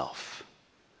himself.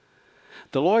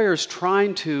 The lawyer's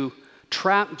trying to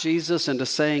trap Jesus into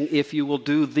saying, if you will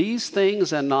do these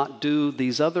things and not do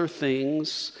these other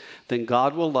things, then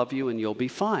God will love you and you'll be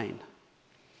fine.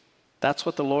 That's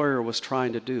what the lawyer was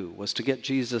trying to do, was to get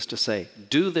Jesus to say,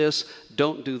 do this,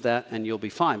 don't do that, and you'll be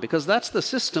fine. Because that's the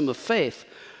system of faith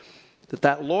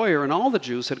that lawyer and all the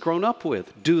Jews had grown up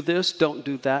with. Do this, don't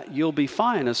do that, you'll be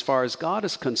fine as far as God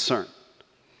is concerned.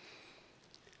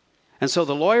 And so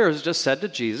the lawyer has just said to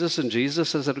Jesus, and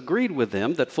Jesus has agreed with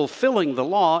him, that fulfilling the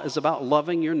law is about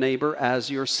loving your neighbor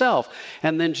as yourself.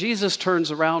 And then Jesus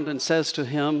turns around and says to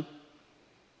him,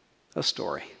 a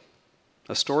story.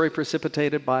 A story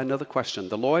precipitated by another question.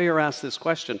 The lawyer asked this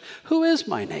question, who is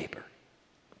my neighbor?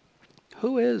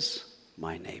 Who is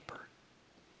my neighbor?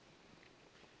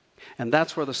 And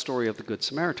that's where the story of the Good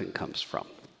Samaritan comes from.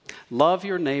 Love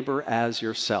your neighbor as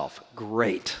yourself.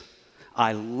 Great.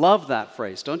 I love that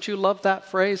phrase. Don't you love that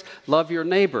phrase? Love your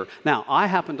neighbor. Now, I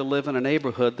happen to live in a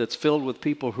neighborhood that's filled with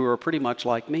people who are pretty much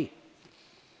like me.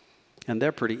 And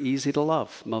they're pretty easy to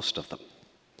love, most of them.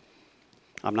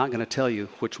 I'm not going to tell you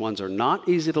which ones are not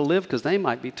easy to live because they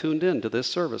might be tuned in to this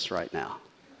service right now.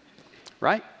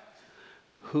 Right?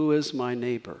 Who is my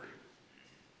neighbor?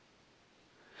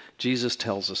 Jesus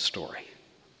tells a story.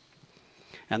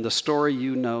 And the story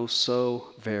you know so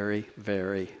very,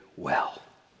 very well.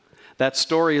 That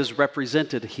story is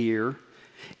represented here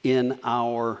in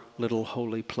our little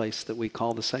holy place that we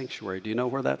call the sanctuary. Do you know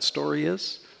where that story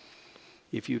is?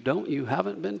 If you don't, you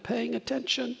haven't been paying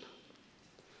attention.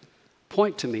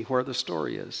 Point to me where the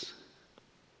story is.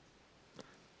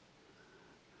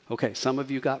 Okay, some of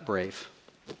you got brave.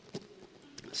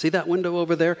 See that window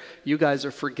over there? You guys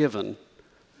are forgiven.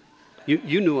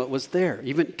 You knew it was there.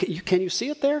 Can you see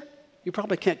it there? You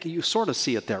probably can't. You sort of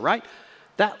see it there, right?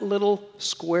 That little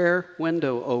square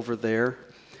window over there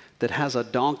that has a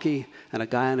donkey and a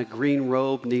guy in a green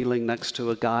robe kneeling next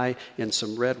to a guy in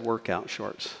some red workout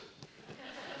shorts.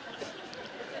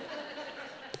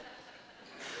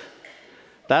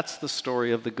 That's the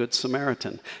story of the Good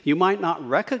Samaritan. You might not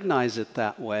recognize it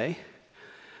that way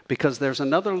because there's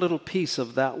another little piece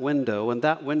of that window, and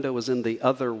that window is in the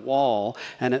other wall,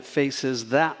 and it faces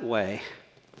that way.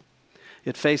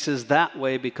 It faces that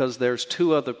way because there's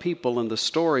two other people in the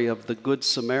story of the Good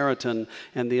Samaritan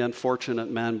and the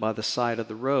unfortunate man by the side of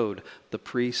the road, the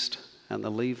priest and the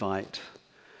Levite.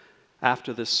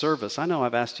 After this service, I know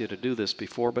I've asked you to do this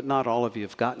before, but not all of you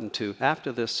have gotten to.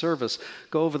 After this service,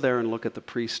 go over there and look at the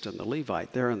priest and the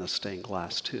Levite. They're in the stained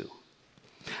glass too.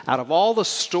 Out of all the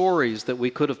stories that we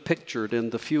could have pictured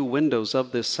in the few windows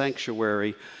of this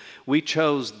sanctuary, we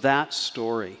chose that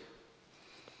story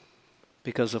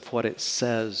because of what it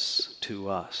says to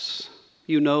us.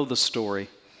 You know the story.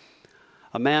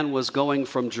 A man was going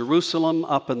from Jerusalem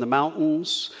up in the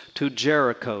mountains to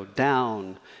Jericho,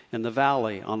 down in the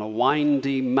valley on a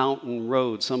windy mountain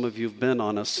road. Some of you have been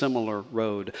on a similar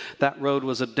road. That road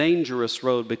was a dangerous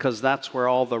road because that's where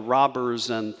all the robbers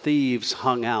and thieves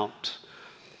hung out.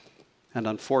 And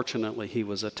unfortunately, he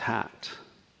was attacked.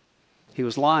 He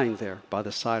was lying there by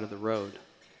the side of the road.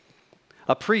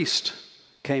 A priest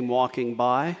came walking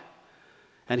by,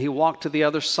 and he walked to the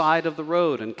other side of the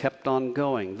road and kept on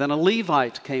going. Then a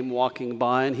Levite came walking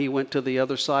by, and he went to the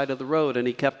other side of the road, and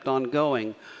he kept on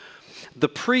going. The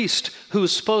priest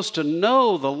who's supposed to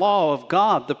know the law of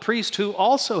God, the priest who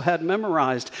also had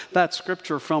memorized that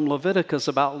scripture from Leviticus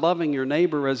about loving your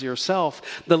neighbor as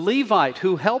yourself, the Levite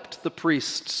who helped the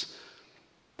priests,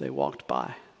 they walked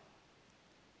by.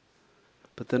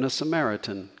 But then a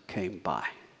Samaritan came by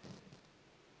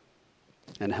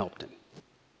and helped him.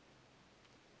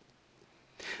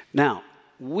 Now,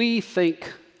 we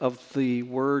think of the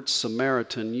word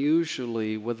Samaritan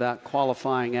usually with that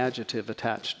qualifying adjective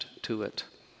attached to it,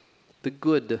 the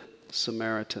Good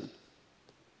Samaritan.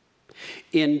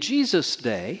 In Jesus'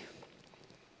 day,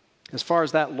 as far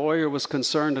as that lawyer was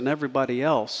concerned and everybody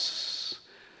else,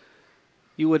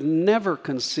 you would never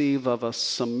conceive of a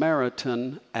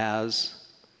Samaritan as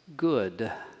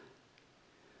good.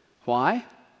 Why?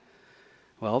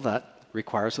 Well, that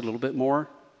requires a little bit more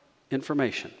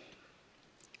information.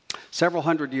 Several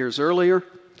hundred years earlier,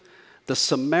 the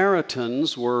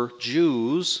Samaritans were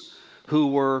Jews who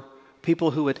were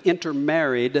people who had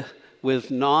intermarried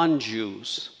with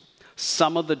non-Jews.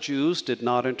 Some of the Jews did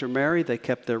not intermarry. They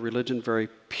kept their religion very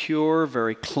pure,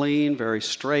 very clean, very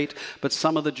straight. But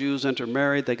some of the Jews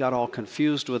intermarried. They got all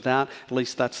confused with that. At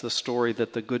least that's the story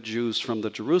that the good Jews from the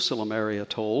Jerusalem area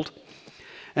told.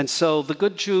 And so the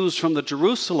good Jews from the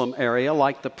Jerusalem area,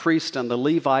 like the priest and the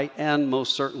Levite and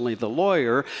most certainly the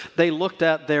lawyer, they looked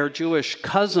at their Jewish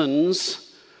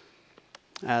cousins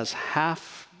as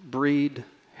half-breed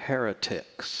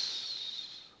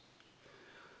heretics.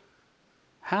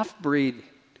 Half-breed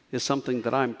is something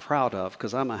that I'm proud of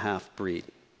because I'm a half-breed.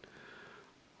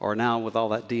 Or now with all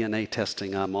that DNA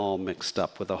testing, I'm all mixed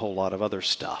up with a whole lot of other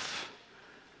stuff.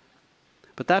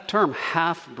 But that term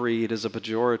half-breed is a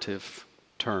pejorative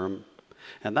term,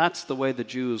 and that's the way the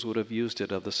Jews would have used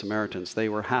it of the Samaritans. They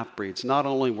were half-breeds. Not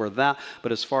only were that,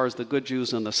 but as far as the good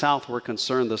Jews in the south were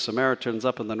concerned, the Samaritans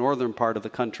up in the northern part of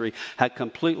the country had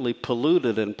completely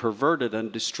polluted and perverted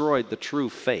and destroyed the true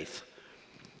faith.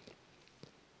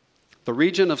 The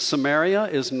region of Samaria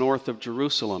is north of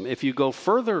Jerusalem. If you go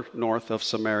further north of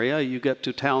Samaria, you get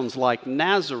to towns like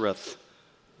Nazareth,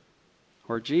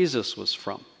 where Jesus was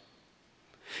from.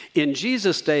 In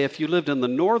Jesus' day, if you lived in the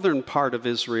northern part of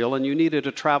Israel and you needed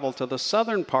to travel to the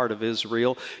southern part of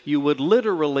Israel, you would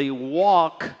literally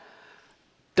walk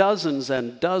dozens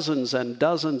and dozens and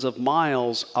dozens of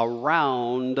miles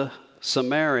around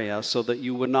Samaria so that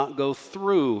you would not go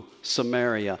through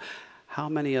Samaria. How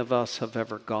many of us have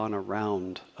ever gone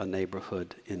around a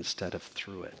neighborhood instead of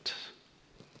through it?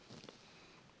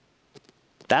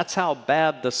 That's how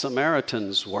bad the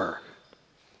Samaritans were.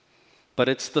 But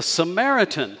it's the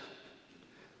Samaritan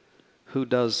who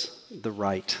does the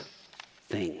right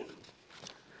thing,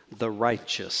 the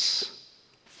righteous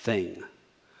thing,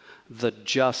 the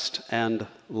just and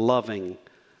loving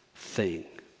thing.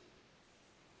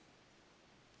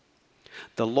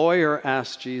 The lawyer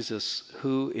asked Jesus,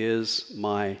 "Who is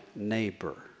my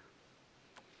neighbor?"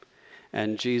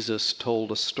 And Jesus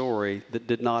told a story that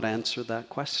did not answer that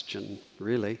question,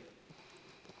 really.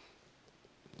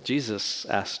 Jesus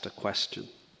asked a question.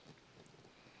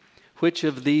 Which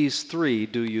of these three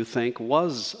do you think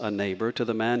was a neighbor to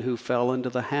the man who fell into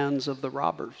the hands of the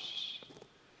robbers?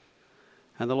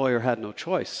 And the lawyer had no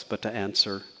choice but to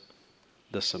answer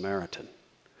the Samaritan,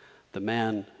 the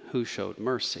man who showed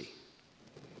mercy.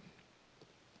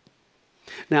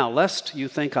 Now, lest you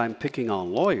think I'm picking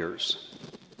on lawyers,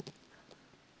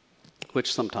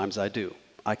 which sometimes I do,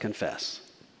 I confess,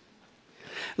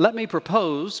 let me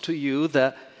propose to you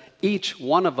that each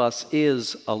one of us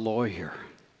is a lawyer.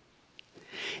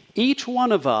 Each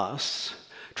one of us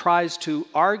tries to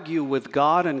argue with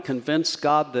God and convince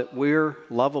God that we're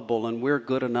lovable and we're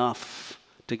good enough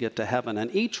to get to heaven. And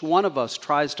each one of us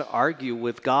tries to argue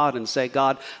with God and say,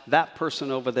 God, that person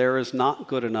over there is not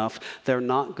good enough. They're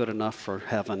not good enough for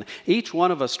heaven. Each one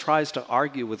of us tries to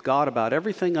argue with God about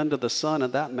everything under the sun,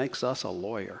 and that makes us a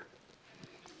lawyer.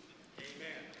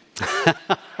 Amen.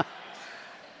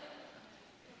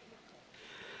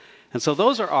 And so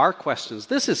those are our questions.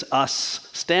 This is us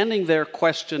standing there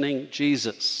questioning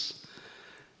Jesus.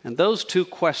 And those two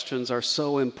questions are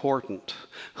so important.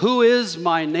 Who is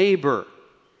my neighbor?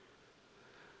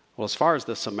 Well, as far as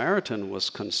the Samaritan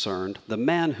was concerned, the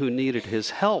man who needed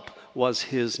his help was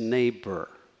his neighbor.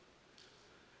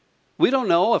 We don't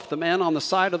know if the man on the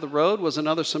side of the road was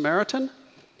another Samaritan.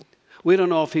 We don't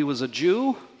know if he was a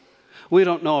Jew. We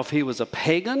don't know if he was a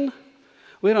pagan.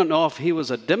 We don't know if he was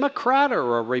a Democrat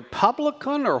or a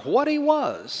Republican or what he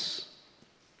was.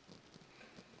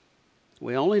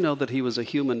 We only know that he was a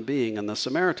human being, and the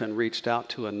Samaritan reached out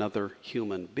to another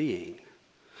human being.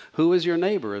 Who is your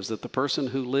neighbor? Is it the person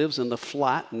who lives in the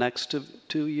flat next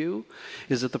to you?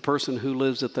 Is it the person who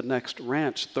lives at the next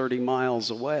ranch 30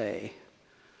 miles away?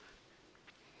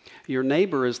 Your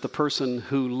neighbor is the person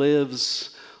who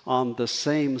lives on the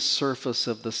same surface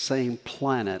of the same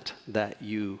planet that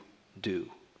you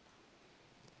do.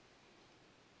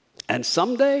 And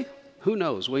someday, who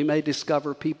knows, we may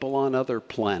discover people on other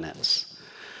planets.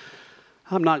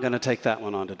 I'm not going to take that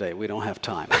one on today. We don't have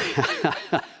time.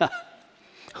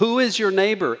 Who is your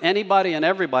neighbor? Anybody and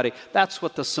everybody. That's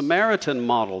what the Samaritan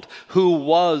modeled. Who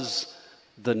was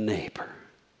the neighbor?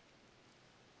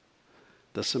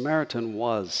 The Samaritan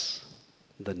was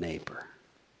the neighbor.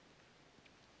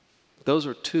 Those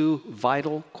are two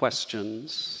vital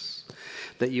questions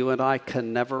that you and I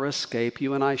can never escape.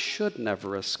 You and I should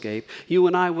never escape. You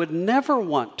and I would never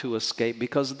want to escape,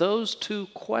 because those two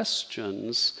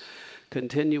questions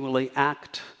continually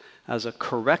act as a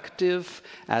corrective,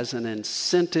 as an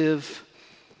incentive,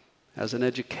 as an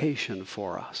education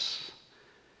for us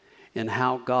in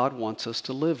how God wants us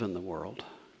to live in the world.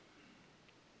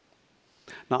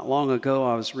 Not long ago,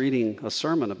 I was reading a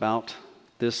sermon about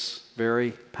this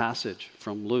very passage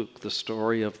from Luke, the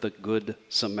story of the Good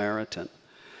Samaritan.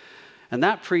 And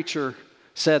that preacher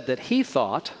said that he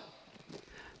thought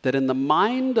that in the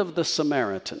mind of the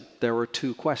Samaritan, there were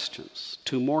two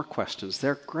more questions.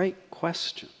 They're great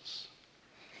questions.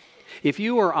 If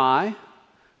you or I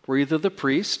were either the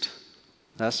priest,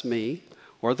 that's me,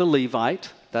 or the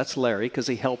Levite, that's Larry, because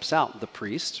he helps out the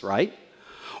priests, right?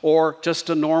 Or just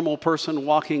a normal person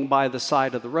walking by the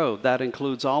side of the road. That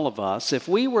includes all of us. If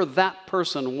we were that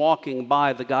person walking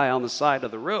by the guy on the side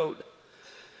of the road,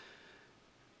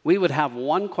 we would have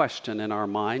one question in our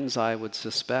minds, I would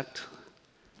suspect.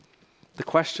 The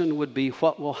question would be,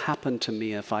 what will happen to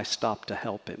me if I stop to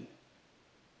help him?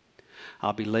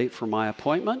 I'll be late for my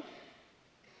appointment.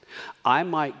 I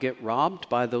might get robbed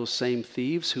by those same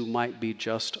thieves who might be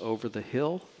just over the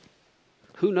hill.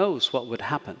 Who knows what would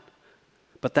happen?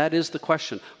 But that is the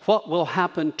question. What will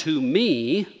happen to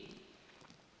me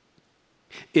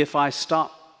if I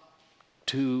stop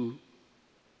to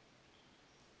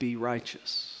be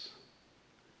righteous,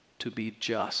 to be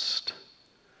just,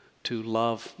 to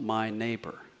love my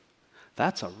neighbor?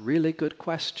 That's a really good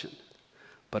question,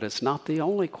 but it's not the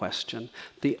only question.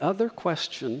 The other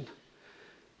question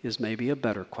is maybe a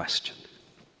better question.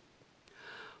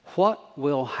 What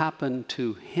will happen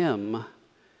to him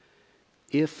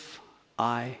if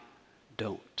I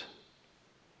don't?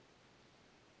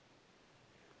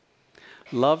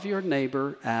 Love your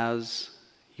neighbor as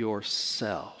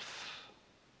yourself.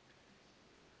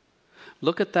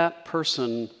 Look at that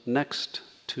person next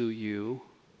to you,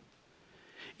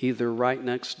 either right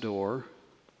next door,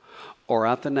 or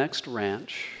at the next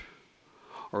ranch,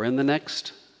 or in the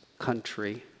next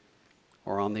country,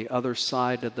 or on the other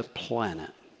side of the planet.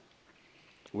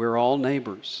 We're all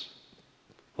neighbors.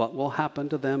 What will happen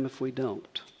to them if we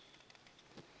don't?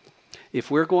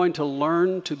 If we're going to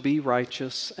learn to be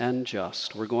righteous and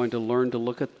just, we're going to learn to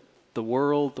look at the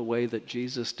world the way that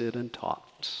Jesus did and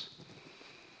taught.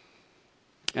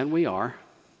 And we are,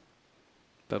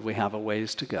 but we have a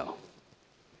ways to go.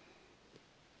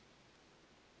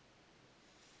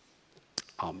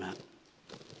 Amen.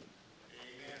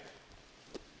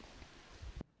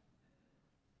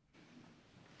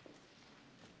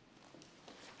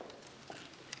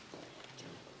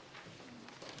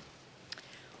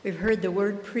 We've heard the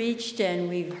word preached and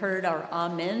we've heard our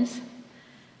amens.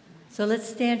 So let's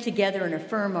stand together and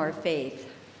affirm our faith.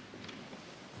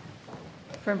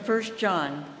 From 1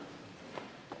 John.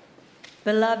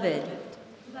 Beloved,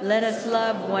 let us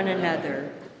love one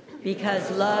another, because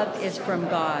love is from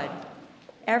God.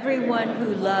 Everyone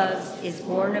who loves is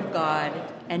born of God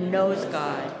and knows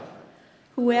God.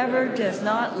 Whoever does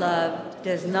not love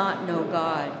does not know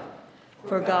God,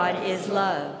 for God is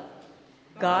love.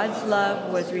 God's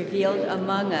love was revealed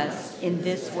among us in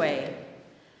this way.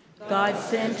 God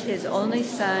sent his only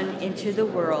Son into the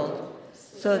world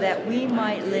so that we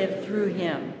might live through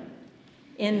him.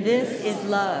 In this is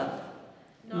love,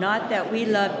 not that we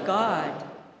loved God,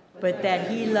 but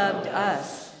that he loved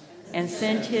us and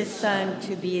sent his Son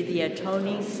to be the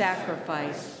atoning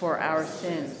sacrifice for our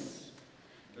sins.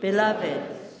 Beloved,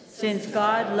 Since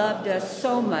God loved us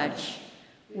so much,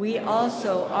 we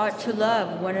also ought to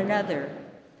love one another.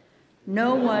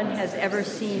 No one has ever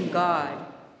seen God.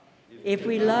 If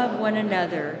we love one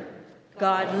another,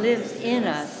 God lives in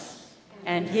us,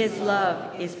 and his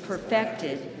love is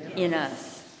perfected in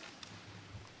us.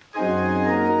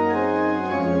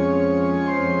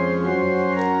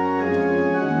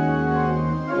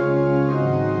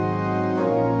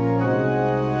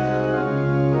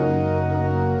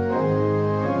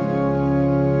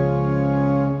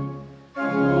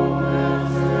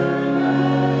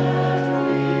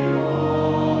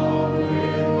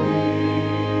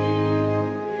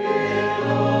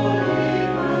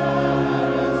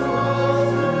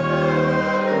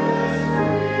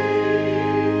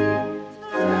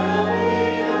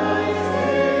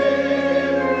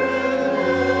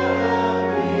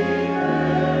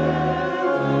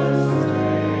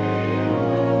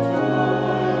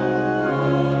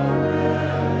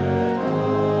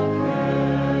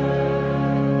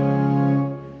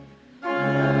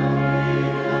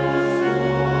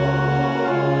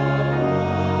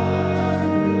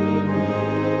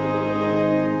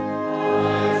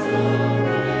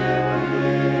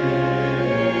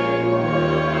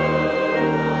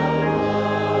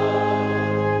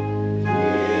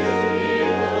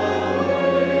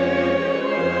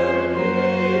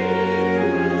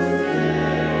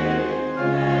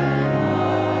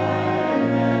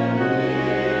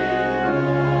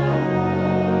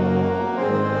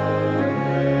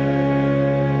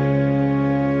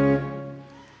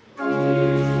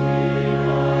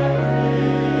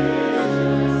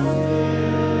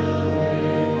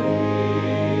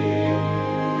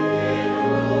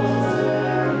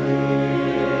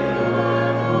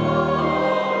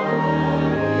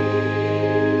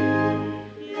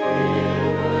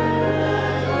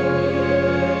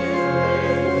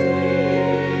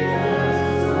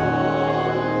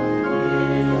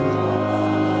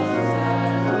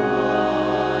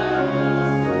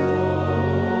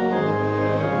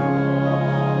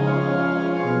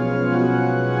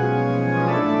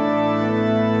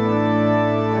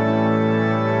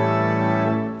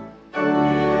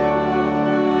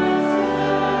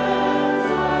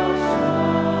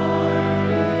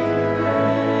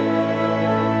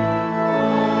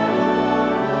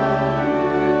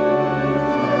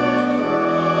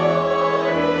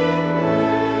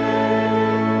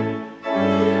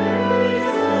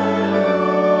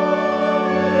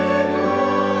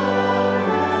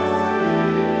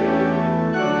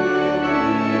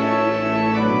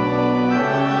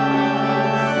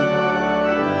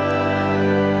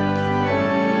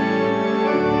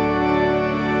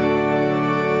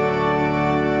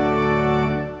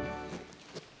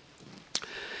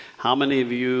 How many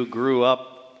of you grew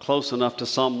up close enough to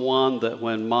someone that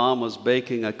when mom was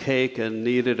baking a cake and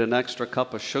needed an extra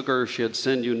cup of sugar, she'd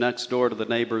send you next door to the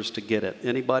neighbors to get it?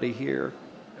 Anybody here?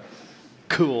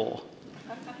 Cool.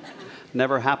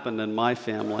 Never happened in my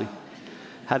family.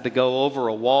 Had to go over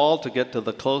a wall to get to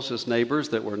the closest neighbors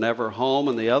that were never home,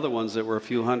 and the other ones that were a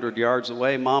few hundred yards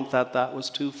away. Mom thought that was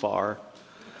too far.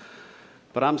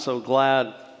 But I'm so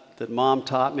glad that mom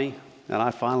taught me, and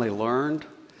I finally learned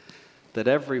that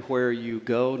everywhere you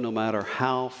go, no matter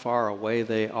how far away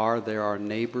they are, there are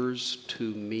neighbors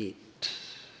to meet.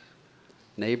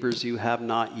 Neighbors you have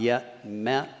not yet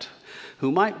met, who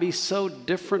might be so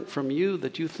different from you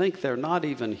that you think they're not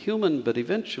even human, but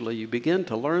eventually you begin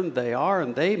to learn they are,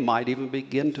 and they might even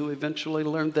begin to eventually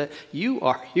learn that you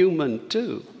are human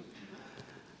too.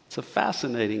 It's a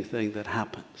fascinating thing that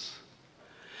happens.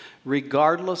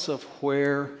 Regardless of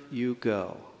where you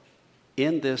go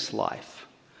in this life,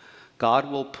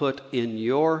 God will put in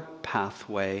your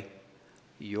pathway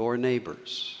your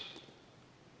neighbors.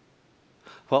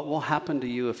 What will happen to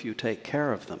you if you take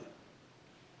care of them?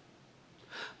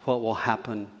 What will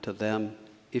happen to them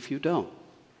if you don't?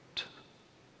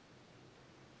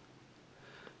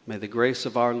 May the grace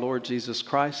of our Lord Jesus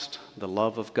Christ, the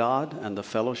love of God, and the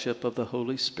fellowship of the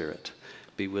Holy Spirit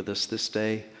be with us this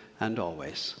day and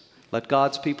always. Let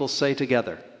God's people say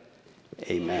together,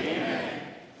 Amen. Amen.